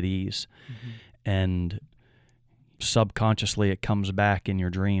mind at ease. Mm-hmm. And subconsciously it comes back in your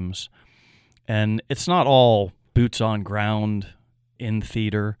dreams. And it's not all boots on ground in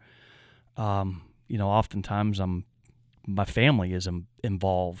theater. Oftentimes my family is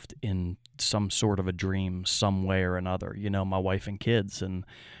involved in some sort of a dream some way or another, my wife and kids, and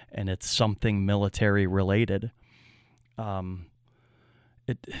it's something military related.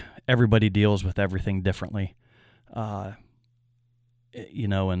 Everybody deals with everything differently, and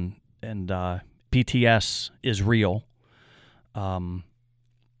PTS is real,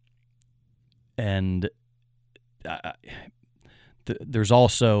 and there's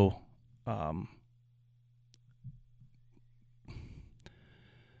also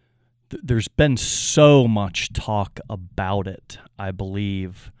there's been so much talk about it, I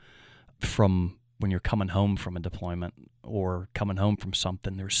believe, from when you're coming home from a deployment or coming home from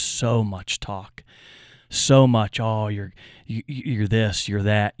something. There's so much talk, so much, you're this, you're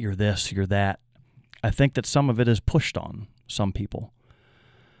that, you're this, you're that. I think that some of it is pushed on some people.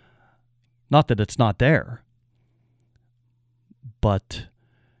 Not that it's not there, but,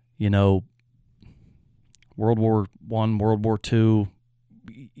 World War I, World War II,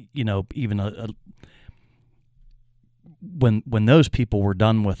 even when those people were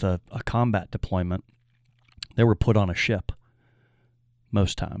done with a combat deployment, they were put on a ship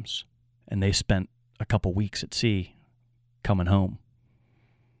most times, and they spent a couple weeks at sea coming home.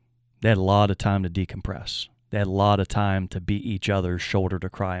 They had a lot of time to decompress. They had a lot of time to be each other's shoulder to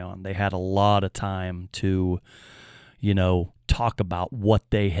cry on. They had a lot of time to, talk about what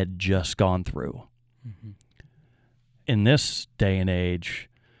they had just gone through. Mm-hmm. In this day and age,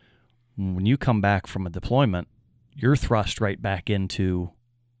 When you come back from a deployment, you're thrust right back into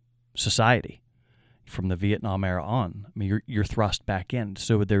society from the Vietnam era on. I mean, you're thrust back in.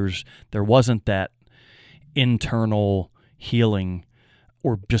 So there wasn't that internal healing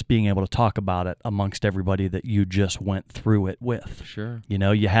or just being able to talk about it amongst everybody that you just went through it with. Sure. You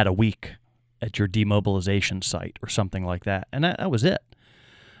know, you had a week at your demobilization site or something like that, and that was it.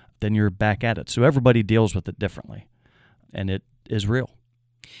 Then you're back at it. So everybody deals with it differently, and it is real.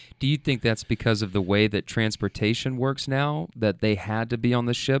 Do you think that's because of the way that transportation works now, that they had to be on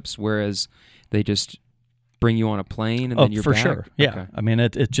the ships, whereas they just bring you on a plane and then you're for back? Sure. Yeah. Okay. I mean,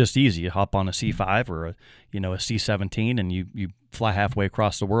 it's just easy. You hop on a C5 or a C-17 and you fly halfway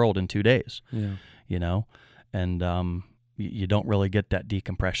across the world in 2 days. Yeah. You know, and you don't really get that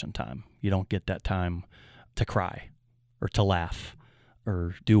decompression time. You don't get that time to cry or to laugh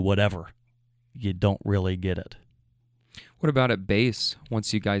or do whatever. You don't really get it. What about at base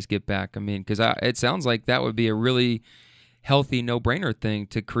once you guys get back? I mean, because it sounds like that would be a really healthy, no-brainer thing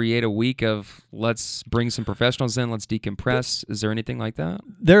to create a week of let's bring some professionals in, let's decompress. Is there anything like that?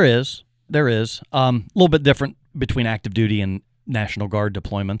 There is. A little bit different between active duty and National Guard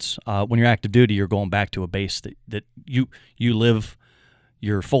deployments. When you're active duty, you're going back to a base that you live,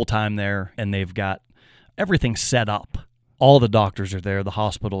 you're full-time there, and they've got everything set up. All the doctors are there, the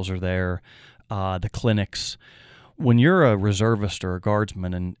hospitals are there, the clinics. When you're a reservist or a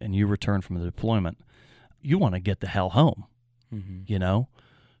guardsman and you return from the deployment, you want to get the hell home, you know?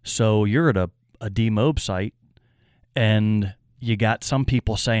 So you're at a demob site, and you got some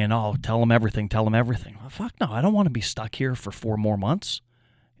people saying, oh, tell them everything. Well, fuck no, I don't want to be stuck here for 4 more months.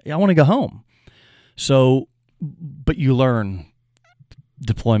 I want to go home. So, but you learn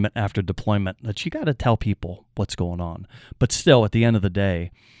deployment after deployment that you got to tell people what's going on. But still, at the end of the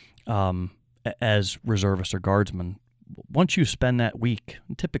day, as reservists or guardsmen, once you spend that week,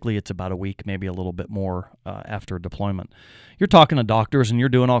 typically it's about a week, maybe a little bit more after a deployment, you're talking to doctors and you're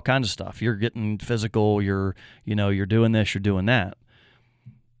doing all kinds of stuff. You're getting physical, you're doing this, you're doing that.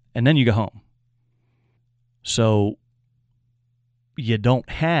 And then you go home. So you don't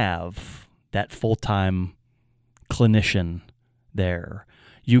have that full-time clinician there.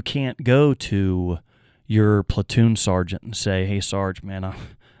 You can't go to your platoon sergeant and say, hey, Sarge, man,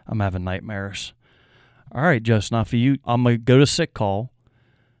 I'm having nightmares. All right, Joe Snuffy, I'm going to go to sick call.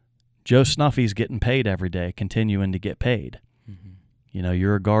 Joe Snuffy's getting paid every day, continuing to get paid. Mm-hmm. You know,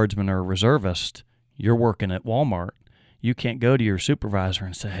 you're a guardsman or a reservist. You're working at Walmart. You can't go to your supervisor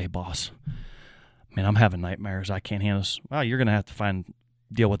and say, hey, boss, man, I'm having nightmares. I can't handle this. Well, you're going to have to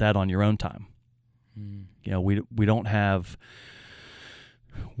deal with that on your own time. Mm. You know, we don't have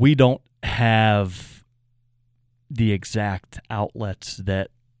the exact outlets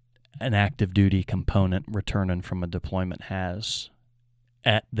that an active duty component returning from a deployment has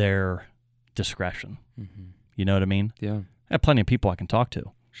at their discretion. Mm-hmm. You know what I mean? Yeah. I have plenty of people I can talk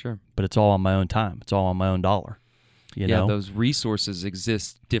to. Sure. But it's all on my own time. It's all on my own dollar. You know? Those resources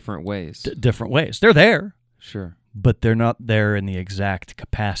exist different ways. Different ways. They're there. Sure. But they're not there in the exact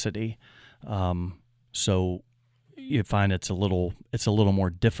capacity. So you find it's a little more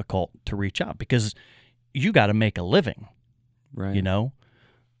difficult to reach out because you got to make a living. Right. You know?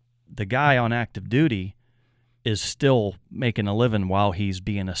 The guy on active duty is still making a living while he's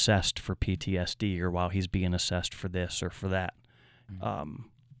being assessed for PTSD or while he's being assessed for this or for that. Mm-hmm.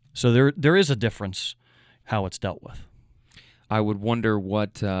 So there is a difference how it's dealt with. I would wonder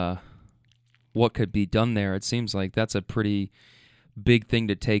what could be done there. It seems like that's a pretty big thing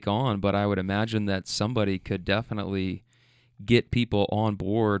to take on, but I would imagine that somebody could definitely get people on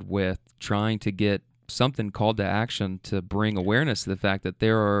board with trying to get something called to action to bring awareness to the fact that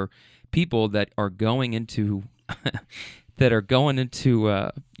there are people that are going into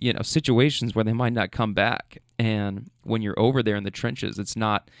situations where they might not come back. And when you're over there in the trenches, it's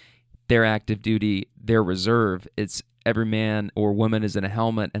not their active duty, their reserve. It's every man or woman is in a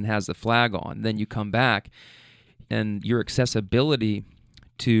helmet and has the flag on. Then you come back, and your accessibility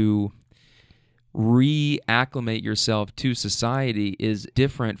to reacclimate yourself to society is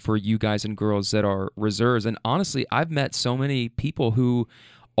different for you guys and girls that are reserves. And honestly, I've met so many people who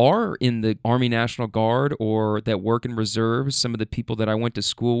are in the Army National Guard or that work in reserves. Some of the people that I went to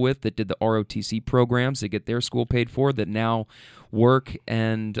school with that did the ROTC programs to get their school paid for that now work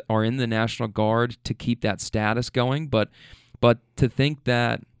and are in the National Guard to keep that status going. But to think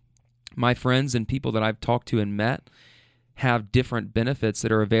that my friends and people that I've talked to and met have different benefits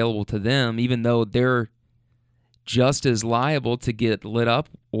that are available to them, even though they're just as liable to get lit up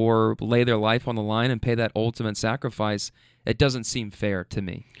or lay their life on the line and pay that ultimate sacrifice, it doesn't seem fair to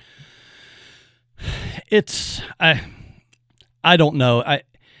me. I don't know.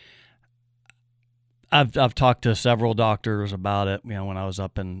 I've talked to several doctors about it, when I was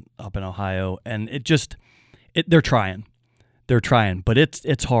up in Ohio, and they're trying, but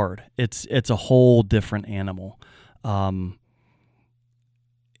it's hard. It's a whole different animal. I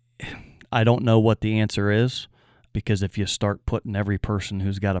don't know what the answer is, because if you start putting every person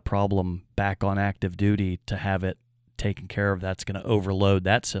who's got a problem back on active duty to have it taken care of, that's going to overload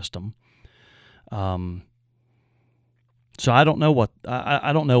that system. So I don't know what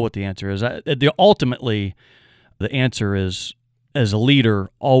the answer is. Ultimately, the answer is, as a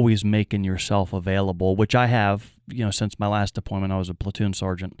leader, always making yourself available, which I have. Since my last deployment, I was a platoon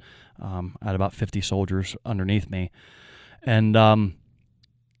sergeant. I had about 50 soldiers underneath me, and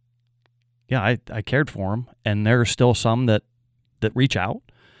I cared for them. And there are still some that reach out.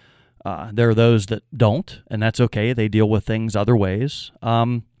 There are those that don't, and that's okay. They deal with things other ways.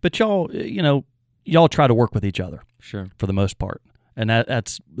 But y'all try to work with each other. Sure. For the most part. And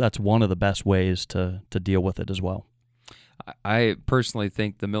that's one of the best ways to deal with it as well. I personally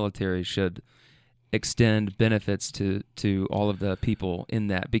think the military should extend benefits to all of the people in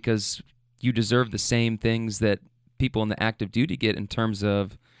that, because you deserve the same things that people in the active duty get in terms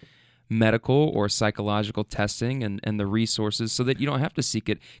of medical or psychological testing and the resources, so that you don't have to seek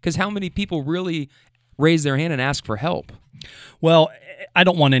it. Because how many people really raise their hand and ask for help? Well, I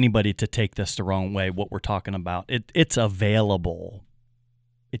don't want anybody to take this the wrong way, what we're talking about. It's available.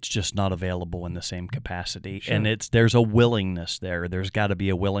 It's just not available in the same capacity. Sure. And there's a willingness there. There's got to be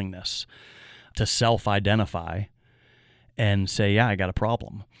a willingness to self-identify and say, yeah, I got a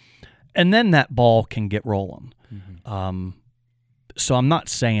problem. And then that ball can get rolling. Mm-hmm. So I'm not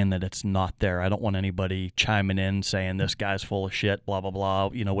saying that it's not there. I don't want anybody chiming in saying this guy's full of shit, blah, blah, blah,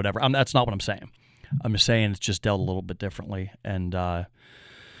 whatever. That's not what I'm saying. I'm just saying it's just dealt a little bit differently. And, I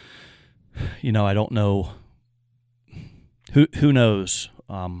don't know who knows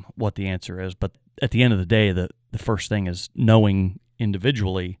what the answer is. But at the end of the day, the first thing is knowing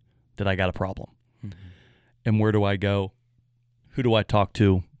individually that I got a problem. Mm-hmm. And where do I go? Who do I talk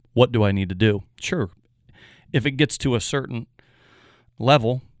to? What do I need to do? Sure. If it gets to a certain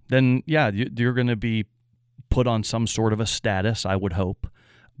level, then, yeah, you're going to be put on some sort of a status, I would hope,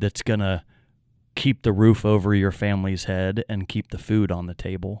 that's going to keep the roof over your family's head and keep the food on the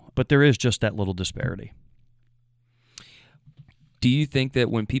table. But there is just that little disparity. Do you think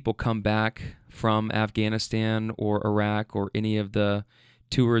that when people come back from Afghanistan or Iraq or any of the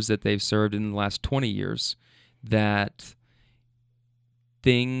tours that they've served in the last 20 years, that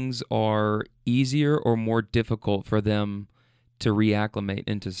things are easier or more difficult for them to reacclimate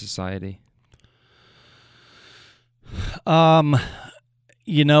into society?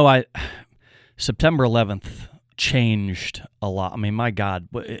 September 11th changed a lot. I mean, my God,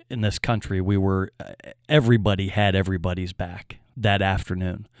 in this country, everybody had everybody's back that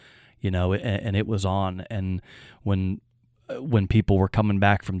afternoon, and it was on. And when people were coming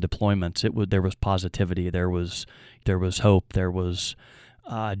back from deployments, there was positivity, there was hope, there was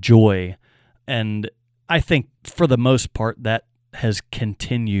joy, and I think for the most part that has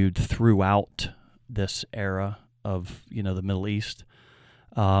continued throughout this era of the Middle East.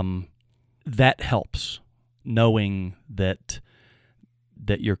 That helps, knowing that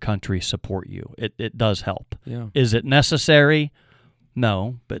your country support you. It does help. Yeah. Is it necessary?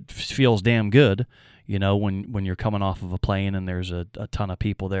 No, but it feels damn good. When you're coming off of a plane and there's a ton of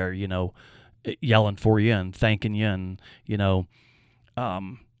people there, yelling for you and thanking you, and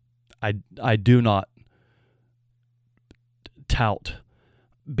I do not tout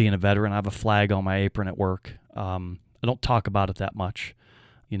being a veteran. I have a flag on my apron at work. I don't talk about it that much.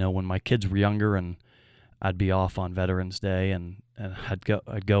 When my kids were younger and I'd be off on Veterans Day and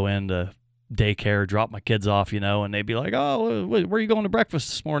I'd go into daycare, drop my kids off, and they'd be like, "Oh, where are you going to breakfast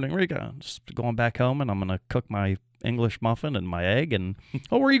this morning? Where are you going?" Just going back home, and I'm going to cook my English muffin and my egg. And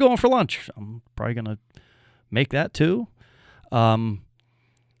 "Oh, where are you going for lunch?" I'm probably going to make that too.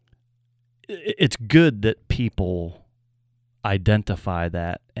 It's good that people identify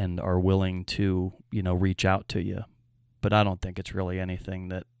that and are willing to, reach out to you. But I don't think it's really anything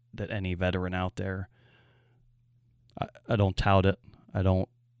that any veteran out there, I don't tout it. I don't,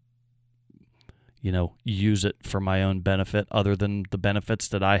 use it for my own benefit other than the benefits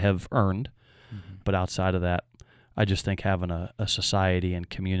that I have earned. Mm-hmm. But outside of that, I just think having a society and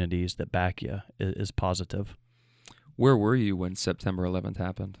communities that back you is positive. Where were you when September 11th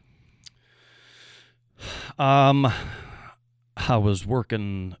happened? I was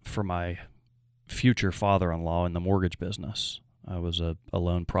working for my future father-in-law in the mortgage business. I was a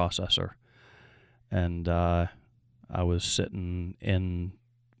loan processor, and I was sitting in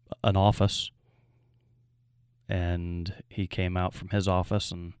an office, and he came out from his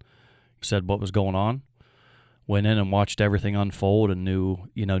office and said what was going on, went in and watched everything unfold, and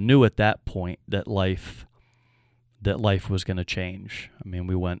knew at that point that life was going to change. I mean,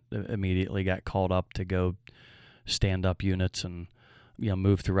 we immediately got called up to go stand up units and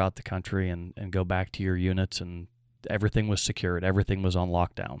move throughout the country and go back to your units, and everything was secured. Everything was on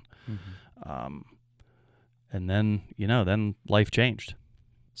lockdown. Mm-hmm. And then, then life changed.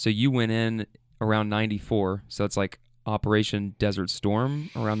 So you went in around 94. So it's like Operation Desert Storm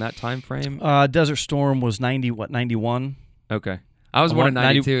around that time frame? Desert Storm was 91. Okay. I was born in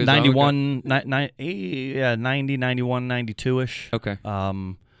 92. 91, 90, 91, 92-ish. Okay.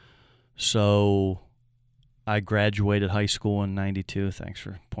 So I graduated high school in 92. Thanks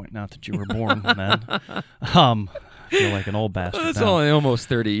for pointing out that you were born then. I feel like an old bastard. That's now. only almost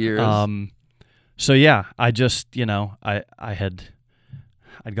 30 years. So yeah, I just, I'd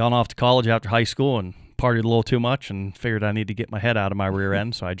gone off to college after high school and partied a little too much and figured I need to get my head out of my rear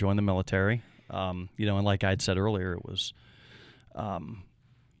end, so I joined the military. And like I'd said earlier, it was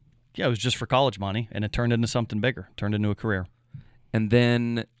just for college money, and it turned into something bigger, turned into a career. And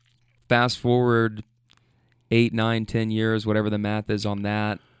then fast forward 8, 9, 10 years, whatever the math is on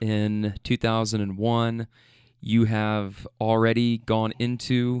that, in 2001, you have already gone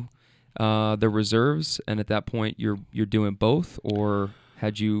into the reserves, and at that point you're doing both, or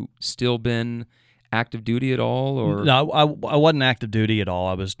had you still been active duty at all? Or no, I wasn't active duty at all.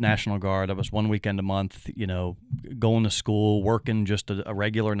 I was National Guard. I was one weekend a month, going to school, working just a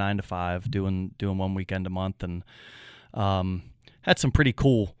regular 9 to 5, doing one weekend a month, and had some pretty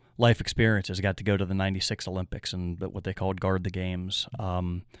cool life experiences. I got to go to the 96 Olympics and what they called Guard the Games.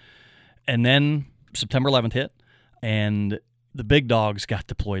 And then September 11th hit, and the big dogs got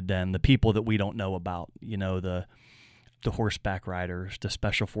deployed then, the people that we don't know about, the horseback riders, the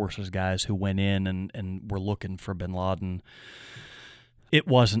special forces guys who went in and were looking for bin Laden. It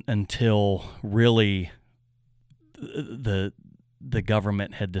wasn't until really the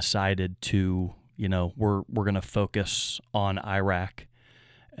government had decided to, we're going to focus on Iraq.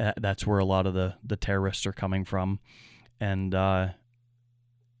 That's where a lot of the terrorists are coming from. And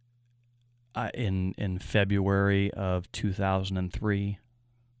in February of 2003,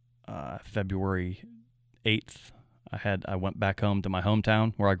 February 8th, I went back home to my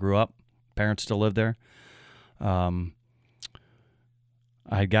hometown where I grew up. Parents still lived there. I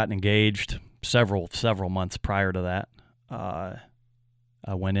had gotten engaged several months prior to that. I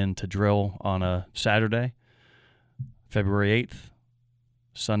went in to drill on a Saturday, February 8th.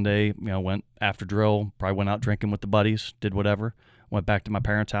 Sunday, went after drill, probably went out drinking with the buddies, did whatever. Went back to my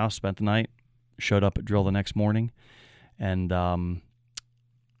parents' house, spent the night, showed up at drill the next morning, and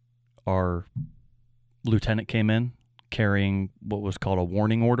our lieutenant came in carrying what was called a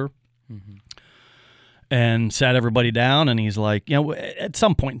warning order, mm-hmm. and sat everybody down, and he's like, at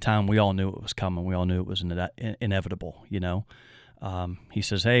some point in time, we all knew it was coming. We all knew it was inevitable, He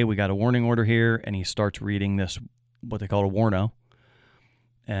says, hey, we got a warning order here, and he starts reading this, what they call a warno.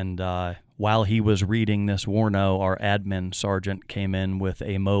 And while he was reading this warno, our admin sergeant came in with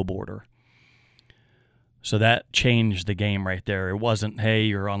a MOB order. So that changed the game right there. It wasn't, hey,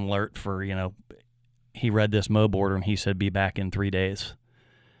 you're on alert for, he read this MOB order and he said, be back in 3 days.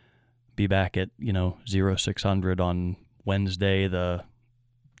 Be back at, 0600 on Wednesday, the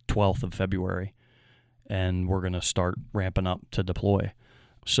 12th of February. And we're going to start ramping up to deploy.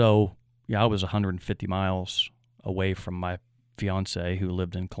 So, I was 150 miles away from my fiance, who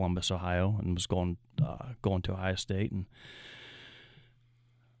lived in Columbus, Ohio, and was going to Ohio State, and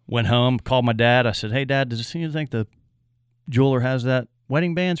went home, called my dad. I said, hey, Dad, does you think the jeweler has that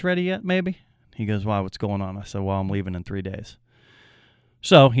wedding bands ready yet, maybe? He goes, why, what's going on? I said, well, I'm leaving in 3 days.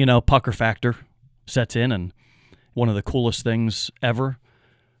 So, pucker factor sets in, and one of the coolest things ever,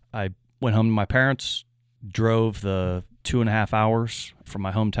 I went home to my parents, drove the 2.5 hours from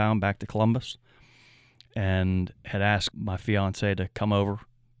my hometown back to Columbus, and had asked my fiance to come over,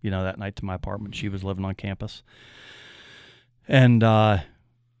 that night to my apartment. She was living on campus. And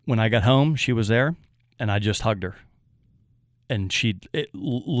when I got home, she was there, and I just hugged her. And she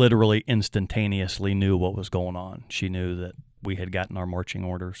literally instantaneously knew what was going on. She knew that we had gotten our marching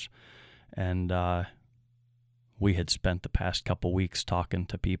orders, and we had spent the past couple weeks talking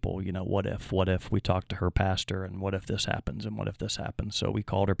to people, what if we talked to her pastor, and what if this happens, and what if this happens. So we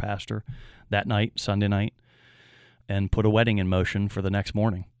called her pastor that night, Sunday night, and put a wedding in motion for the next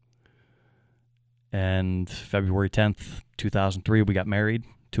morning. And February 10th, 2003, we got married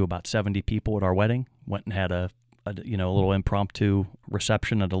to about 70 people at our wedding. Went and had a little impromptu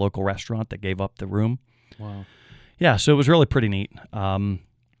reception at a local restaurant that gave up the room. Wow. Yeah, so it was really pretty neat. And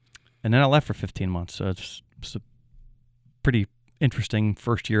then I left for 15 months, so it's a pretty interesting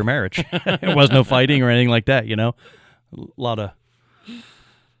first year of marriage. It was no fighting or anything like that, you know. A lot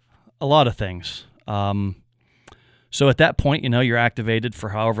of things. So at that point, you know, you're activated for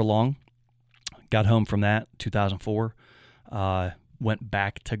however long. Got home from that 2004. Went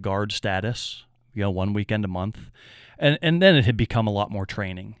back to guard status, you know, 1 weekend a month, and then it had become a lot more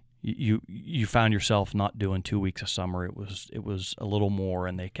training. You found yourself not doing 2 weeks of summer. It was a little more,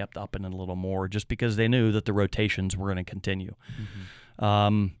 and they kept upping it a little more just because they knew that the rotations were going to continue.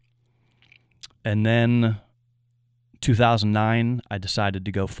 Mm-hmm. And then 2009, I decided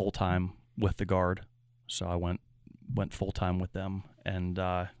to go full time with the Guard, so I went full time with them, and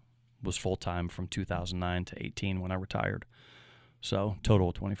was full time from 2009 to 18 when I retired. So total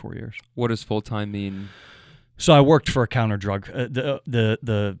of 24 years. What does full time mean? So I worked for a counter drug,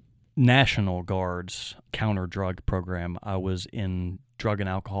 the National Guard's counter drug program. I was in drug and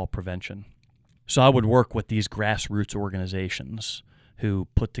alcohol prevention. So I would work with these grassroots organizations who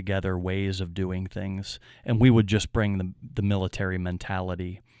put together ways of doing things, and we would just bring the military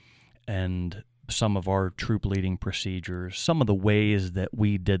mentality and some of our troop leading procedures, some of the ways that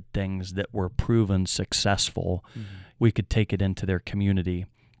we did things that were proven successful. Mm-hmm. We could take it into their community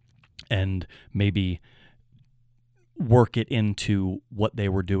and maybe work it into what they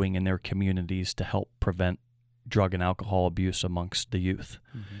were doing in their communities to help prevent drug and alcohol abuse amongst the youth.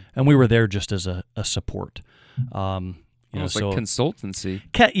 Mm-hmm. And we were there just as a support. Almost like consultancy.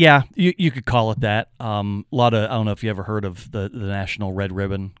 Yeah, you could call it that. I don't know if you ever heard of the National Red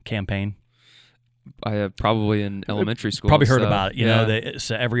Ribbon campaign. I have probably in elementary school. Probably heard about it. You know, it's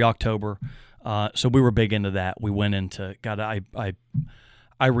every October. So we were big into that. We went into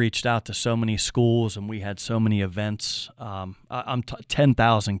I reached out to so many schools, and we had so many events.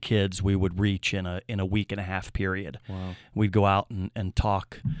 10,000 kids we would reach in a week and a half period. Wow. We'd go out and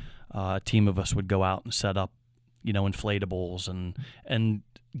talk. A team of us would go out and set up, you know, inflatables and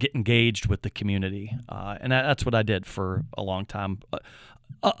get engaged with the community. And that's what I did for a long time,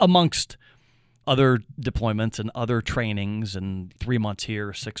 amongst other deployments and other trainings, and 3 months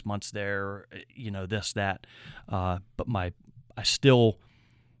here, 6 months there, you know, this, that. But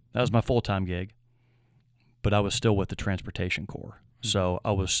that was my full-time gig, but I was still with the Transportation Corps. Mm-hmm. So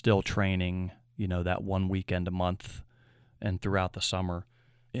I was still training, you know, that 1 weekend a month and throughout the summer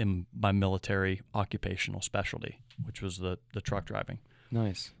in my military occupational specialty, which was the truck driving.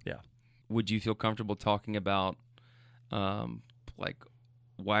 Nice. Yeah. Would you feel comfortable talking about, like,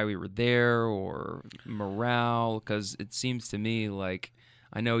 why we were there or morale? Because it seems to me like,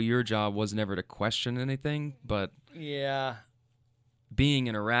 I know your job was never to question anything, but yeah, being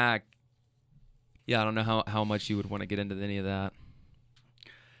in Iraq, I don't know how much you would want to get into any of that.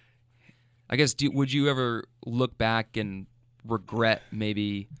 I guess, would you ever look back and regret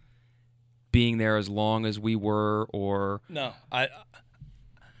maybe being there as long as we were, or? No, I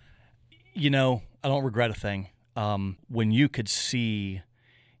don't regret a thing. When you could see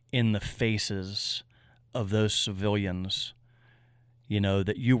in the faces of those civilians, you know,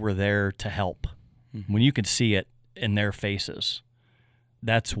 that you were there to help. Mm-hmm. When you could see it in their faces,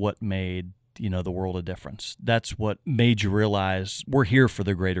 that's what made, you know, the world a difference. That's what made you realize we're here for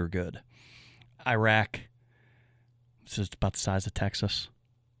the greater good. Iraq, this is about the size of Texas.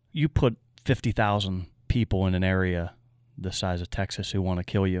 You put 50,000 people in an area the size of Texas who want to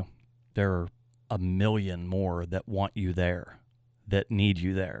kill you. There are 1 million more that want you there, that need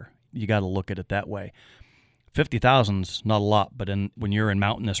you there. You got to look at it that way. 50,000's not a lot, but when you're in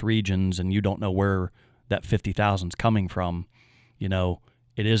mountainous regions and you don't know where that 50,000's coming from, you know,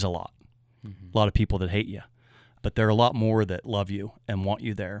 it is a lot. Mm-hmm. A lot of people that hate you. But there are a lot more that love you and want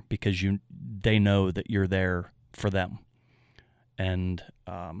you there because they know that you're there for them. And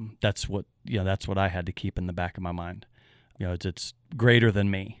that's what I had to keep in the back of my mind. You know, it's greater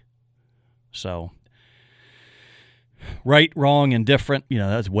than me. So right, wrong, and different, you know,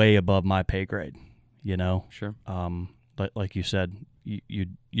 that's way above my pay grade, you know? Sure. But like you said, you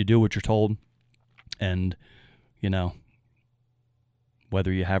do what you're told, and, you know,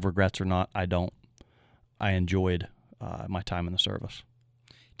 whether you have regrets or not, I don't. I enjoyed my time in the service.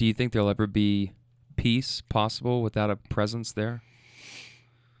 Do you think there'll ever be peace possible without a presence there?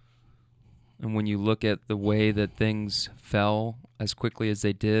 And when you look at the way that things fell as quickly as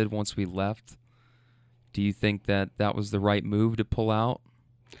they did once we left, do you think that was the right move to pull out?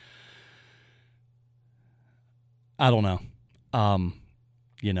 I don't know.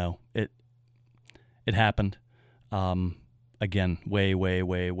 You know, it happened. Again, way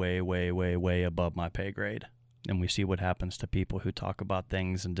above my pay grade. And we see what happens to people who talk about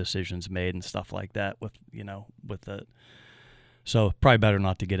things and decisions made and stuff like that with it. So probably better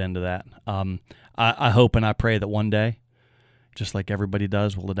not to get into that. I hope and I pray that one day, just like everybody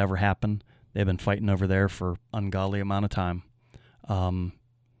does. Will it ever happen? They've been fighting over there for ungodly amount of time.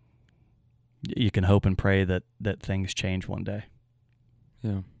 You can hope and pray that things change one day.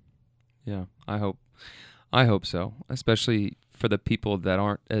 Yeah. I hope so, especially for the people that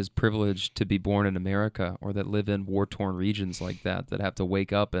aren't as privileged to be born in America or that live in war-torn regions like that have to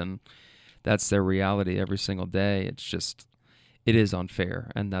wake up and that's their reality every single day. It is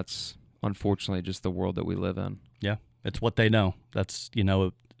unfair, and that's unfortunately just the world that we live in. Yeah, it's what they know. That's,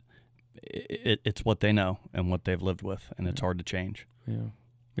 it's what they know and what they've lived with, and it's hard to change. Yeah.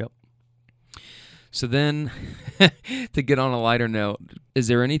 Yep. So then, to get on a lighter note, is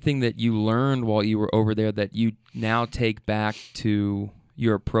there anything that you learned while you were over there that you now take back to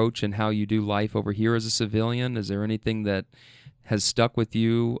your approach and how you do life over here as a civilian? Is there anything that has stuck with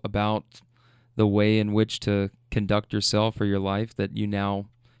you about the way in which to conduct yourself or your life that you now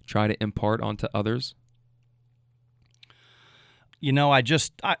try to impart onto others?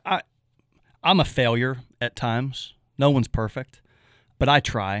 I'm a failure at times. No one's perfect. But I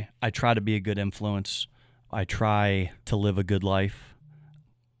try. I try to be a good influence. I try to live a good life.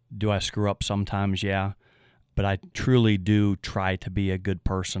 Do I screw up sometimes? Yeah. But I truly do try to be a good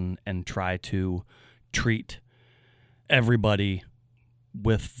person and try to treat everybody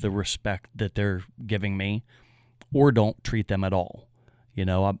with the respect that they're giving me, or don't treat them at all.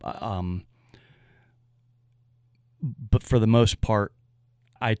 But for the most part,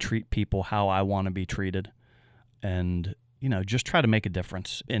 I treat people how I want to be treated, and just try to make a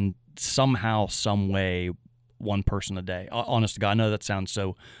difference in somehow, some way, one person a day. Honest to God, I know that sounds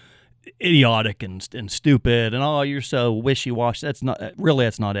so idiotic and stupid, and you're so wishy-washy. That's not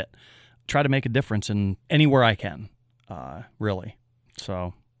it. Try to make a difference in anywhere I can, really.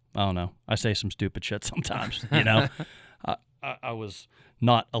 So, I don't know. I say some stupid shit sometimes, I was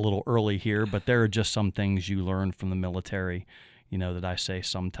not a little early here, but there are just some things you learn from the military, that I say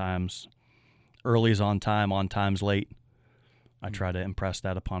sometimes. Early's on time, on time's late. I try to impress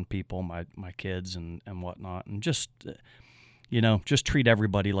that upon people, my kids and whatnot, and just treat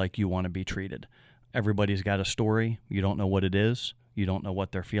everybody like you want to be treated. Everybody's got a story. You don't know what it is. You don't know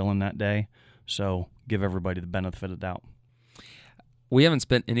what they're feeling that day. So give everybody the benefit of the doubt. We haven't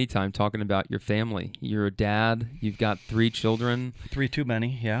spent any time talking about your family. You're a dad. You've got 3 children. 3 too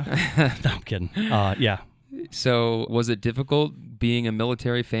many, yeah. No, I'm kidding. Yeah. So was it difficult being a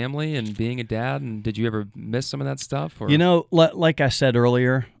military family and being a dad? And did you ever miss some of that stuff? Or? Like I said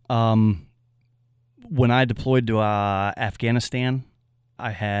earlier, when I deployed to Afghanistan,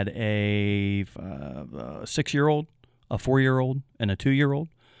 I had a 6-year-old, a 4-year-old, and a 2-year-old.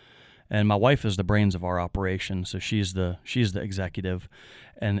 And my wife is the brains of our operation, so she's the executive.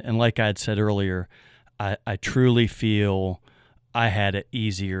 And like I had said earlier, I truly feel I had it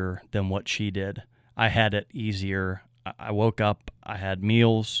easier than what she did. I had it easier. I woke up, I had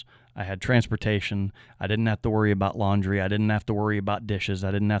meals, I had transportation. I didn't have to worry about laundry. I didn't have to worry about dishes.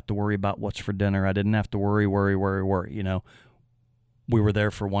 I didn't have to worry about what's for dinner. I didn't have to worry. We were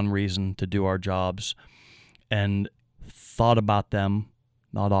there for one reason, to do our jobs, and thought about them,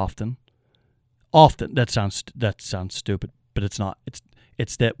 not often. Often, that sounds stupid, but it's not.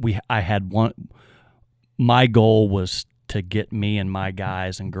 It's that I had one. My goal was to get me and my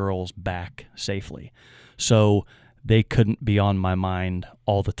guys and girls back safely, so they couldn't be on my mind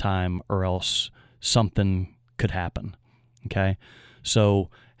all the time, or else something could happen. Okay, so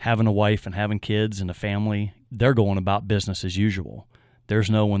having a wife and having kids and a family, they're going about business as usual. There's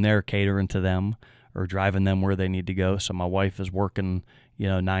no one there catering to them or driving them where they need to go. So my wife is working,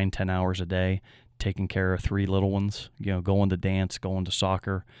 9-10 hours a day, taking care of 3 little ones, going to dance, going to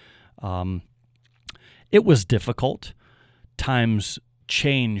soccer. It was difficult. Times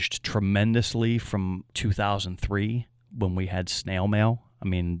changed tremendously from 2003 when we had snail mail. I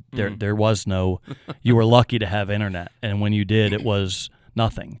mean, there was no, you were lucky to have internet. And when you did, it was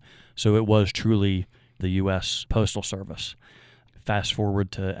nothing. So it was truly the U.S. Postal Service. Fast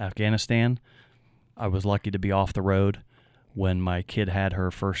forward to Afghanistan, I was lucky to be off the road when my kid had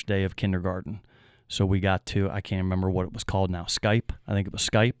her first day of kindergarten. So we got to, I can't remember what it was called now, Skype. I think it was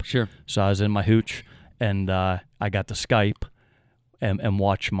Skype. Sure. So I was in my hooch, and I got to Skype and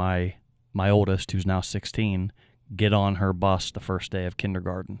watch my oldest, who's now 16, get on her bus the first day of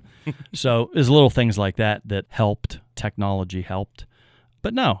kindergarten. So there's little things like that helped. Technology helped.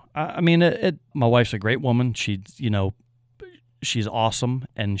 But no, I mean, my wife's a great woman. She's awesome,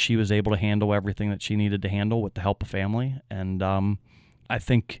 and she was able to handle everything that she needed to handle with the help of family. And I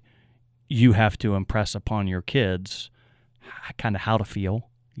think you have to impress upon your kids kind of how to feel.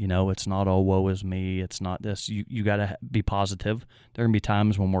 It's not, oh, woe is me. It's not this. You got to be positive. There are going to be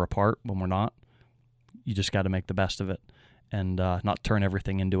times when we're apart, when we're not. You just got to make the best of it. and not turn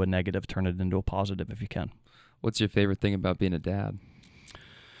everything into a negative, turn it into a positive if you can. What's your favorite thing about being a dad?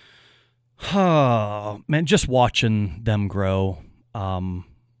 Oh, man, just watching them grow. I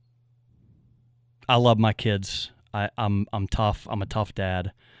love my kids. I'm tough. I'm a tough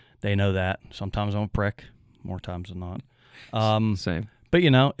dad. They know that. Sometimes I'm a prick, more times than not. Same. But,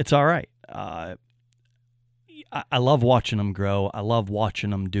 it's all right. I love watching them grow. I love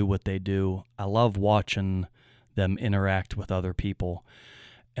watching them do what they do. I love watching them interact with other people.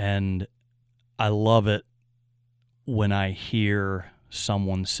 And I love it when I hear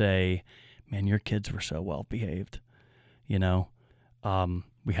someone say, man, your kids were so well behaved.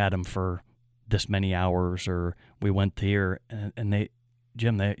 We had them for this many hours, or we went here, and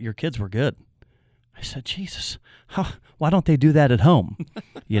Jim, your kids were good. I said, Jesus, why don't they do that at home?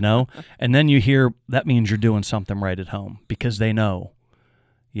 And then you hear that means you're doing something right at home, because they know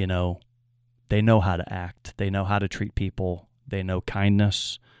how to act. They know how to treat people. They know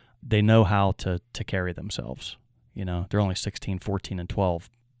kindness. They know how to carry themselves. They're only 16, 14, and 12,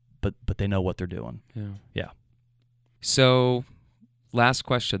 but they know what they're doing. Yeah. So, last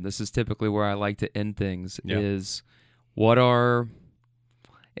question. This is typically where I like to end things. Yeah. Is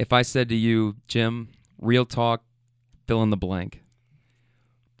if I said to you, Jim, real talk, fill in the blank,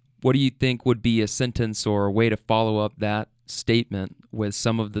 what do you think would be a sentence or a way to follow up that statement with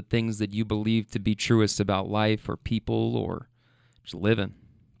some of the things that you believe to be truest about life or people or just living?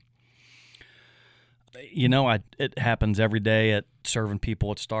 It happens every day at serving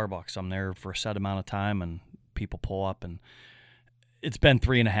people at Starbucks. I'm there for a set amount of time, and people pull up, and it's been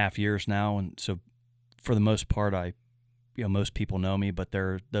 3.5 years now, and so for the most part, most people know me, but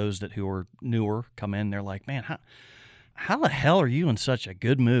there are those who are newer come in. They're like, man, how the hell are you in such a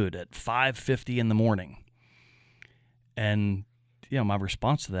good mood at 5:50 in the morning? And my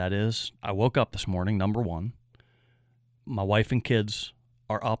response to that is, I woke up this morning, number one. My wife and kids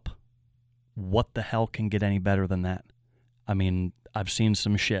are up. What the hell can get any better than that? I mean, I've seen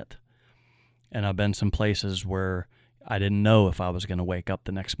some shit, and I've been some places where I didn't know if I was going to wake up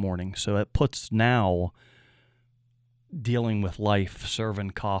the next morning. So it puts now dealing with life,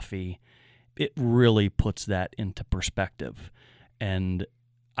 serving coffee, it really puts that into perspective. And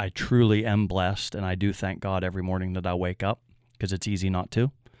I truly am blessed, and I do thank God every morning that I wake up, because it's easy not to.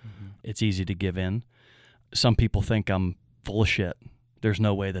 Mm-hmm. It's easy to give in. Some people think I'm full of shit. There's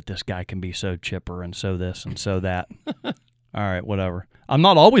no way that this guy can be so chipper and so this and so that. All right, whatever. I'm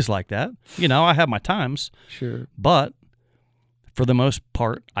not always like that. I have my times. Sure. But for the most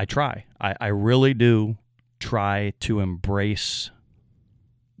part, I try. I really do try to embrace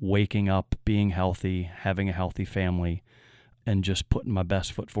waking up, being healthy, having a healthy family, and just putting my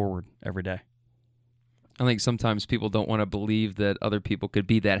best foot forward every day. I think sometimes people don't want to believe that other people could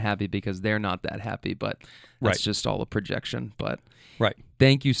be that happy because they're not that happy, but that's just all a projection. But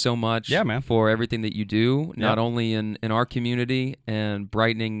thank you so much for everything that you do, not only in our community and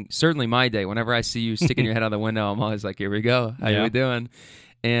brightening certainly my day. Whenever I see you sticking your head out the window, I'm always like, here we go. How you doing?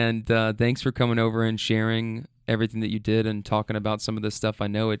 And thanks for coming over and sharing everything that you did and talking about some of this stuff. I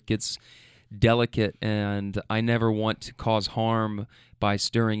know it gets delicate, and I never want to cause harm by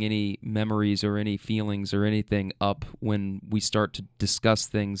stirring any memories or any feelings or anything up when we start to discuss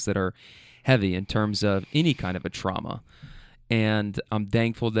things that are heavy in terms of any kind of a trauma. And I'm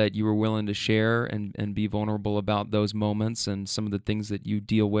thankful that you were willing to share and be vulnerable about those moments and some of the things that you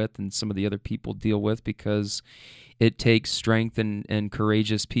deal with and some of the other people deal with, because it takes strength and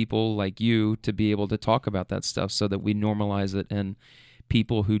courageous people like you to be able to talk about that stuff so that we normalize it, and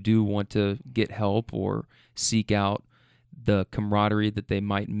people who do want to get help or seek out the camaraderie that they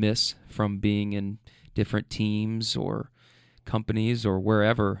might miss from being in different teams or companies or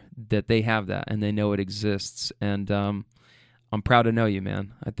wherever, that they have that and they know it exists. And I'm proud to know you,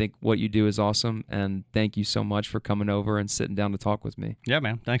 man. I think what you do is awesome, and thank you so much for coming over and sitting down to talk with me. Yeah,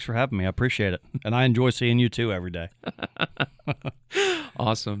 man. Thanks for having me. I appreciate it. And I enjoy seeing you too every day.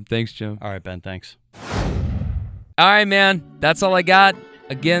 Awesome. Thanks, Jim. All right, Ben. Thanks. All right, man. That's all I got.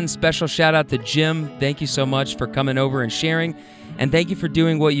 Again, special shout out to Jim. Thank you so much for coming over and sharing. And thank you for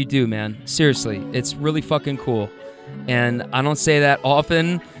doing what you do, man. Seriously, it's really fucking cool. And I don't say that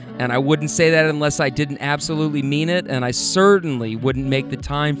often, and I wouldn't say that unless I didn't absolutely mean it. And I certainly wouldn't make the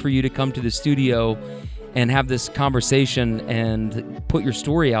time for you to come to the studio and have this conversation and put your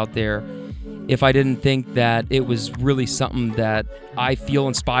story out there if I didn't think that it was really something that I feel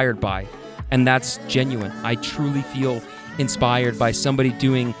inspired by. And that's genuine. I truly feel inspired by somebody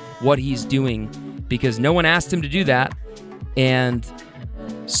doing what he's doing, because no one asked him to do that, and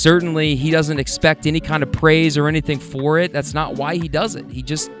certainly he doesn't expect any kind of praise or anything for it. That's not why he does it. He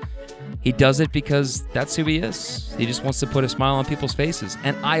just He does it because that's who he is. He just wants to put a smile on people's faces.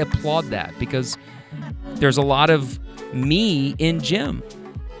 And I applaud that because there's a lot of me in Jim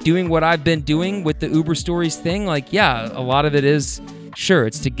doing what I've been doing with the Uber Stories thing. Like, yeah, a lot of it is, sure,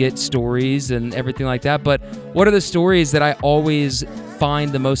 it's to get stories and everything like that. But what are the stories that I always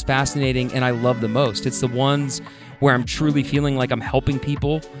find the most fascinating and I love the most? It's the ones where I'm truly feeling like I'm helping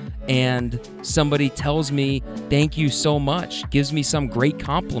people and somebody tells me, thank you so much, gives me some great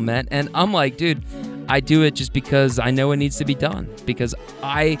compliment. And I'm like, dude, I do it just because I know it needs to be done, because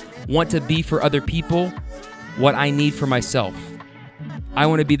I want to be for other people what I need for myself. I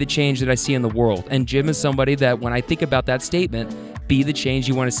want to be the change that I see in the world. And Jim is somebody that when I think about that statement, be the change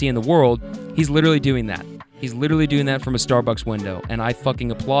you want to see in the world, he's literally doing that. He's literally doing that from a Starbucks window. And I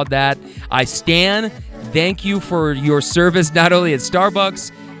fucking applaud that. I stand. Thank you for your service, not only at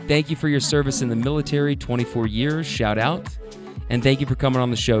Starbucks, thank you for your service in the military, 24 years, shout out. And thank you for coming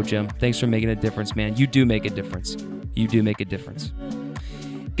on the show, Jim. Thanks for making a difference, man. You do make a difference. You do make a difference.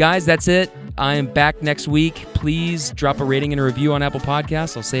 Guys, that's it. I am back next week. Please drop a rating and a review on Apple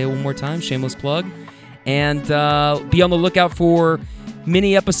Podcasts. I'll say it one more time, shameless plug. And be on the lookout for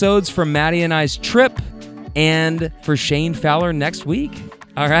mini episodes from Maddie and I's trip and for Shane Fowler next week.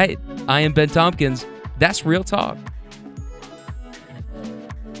 All right. I am Ben Tompkins. That's Real Talk.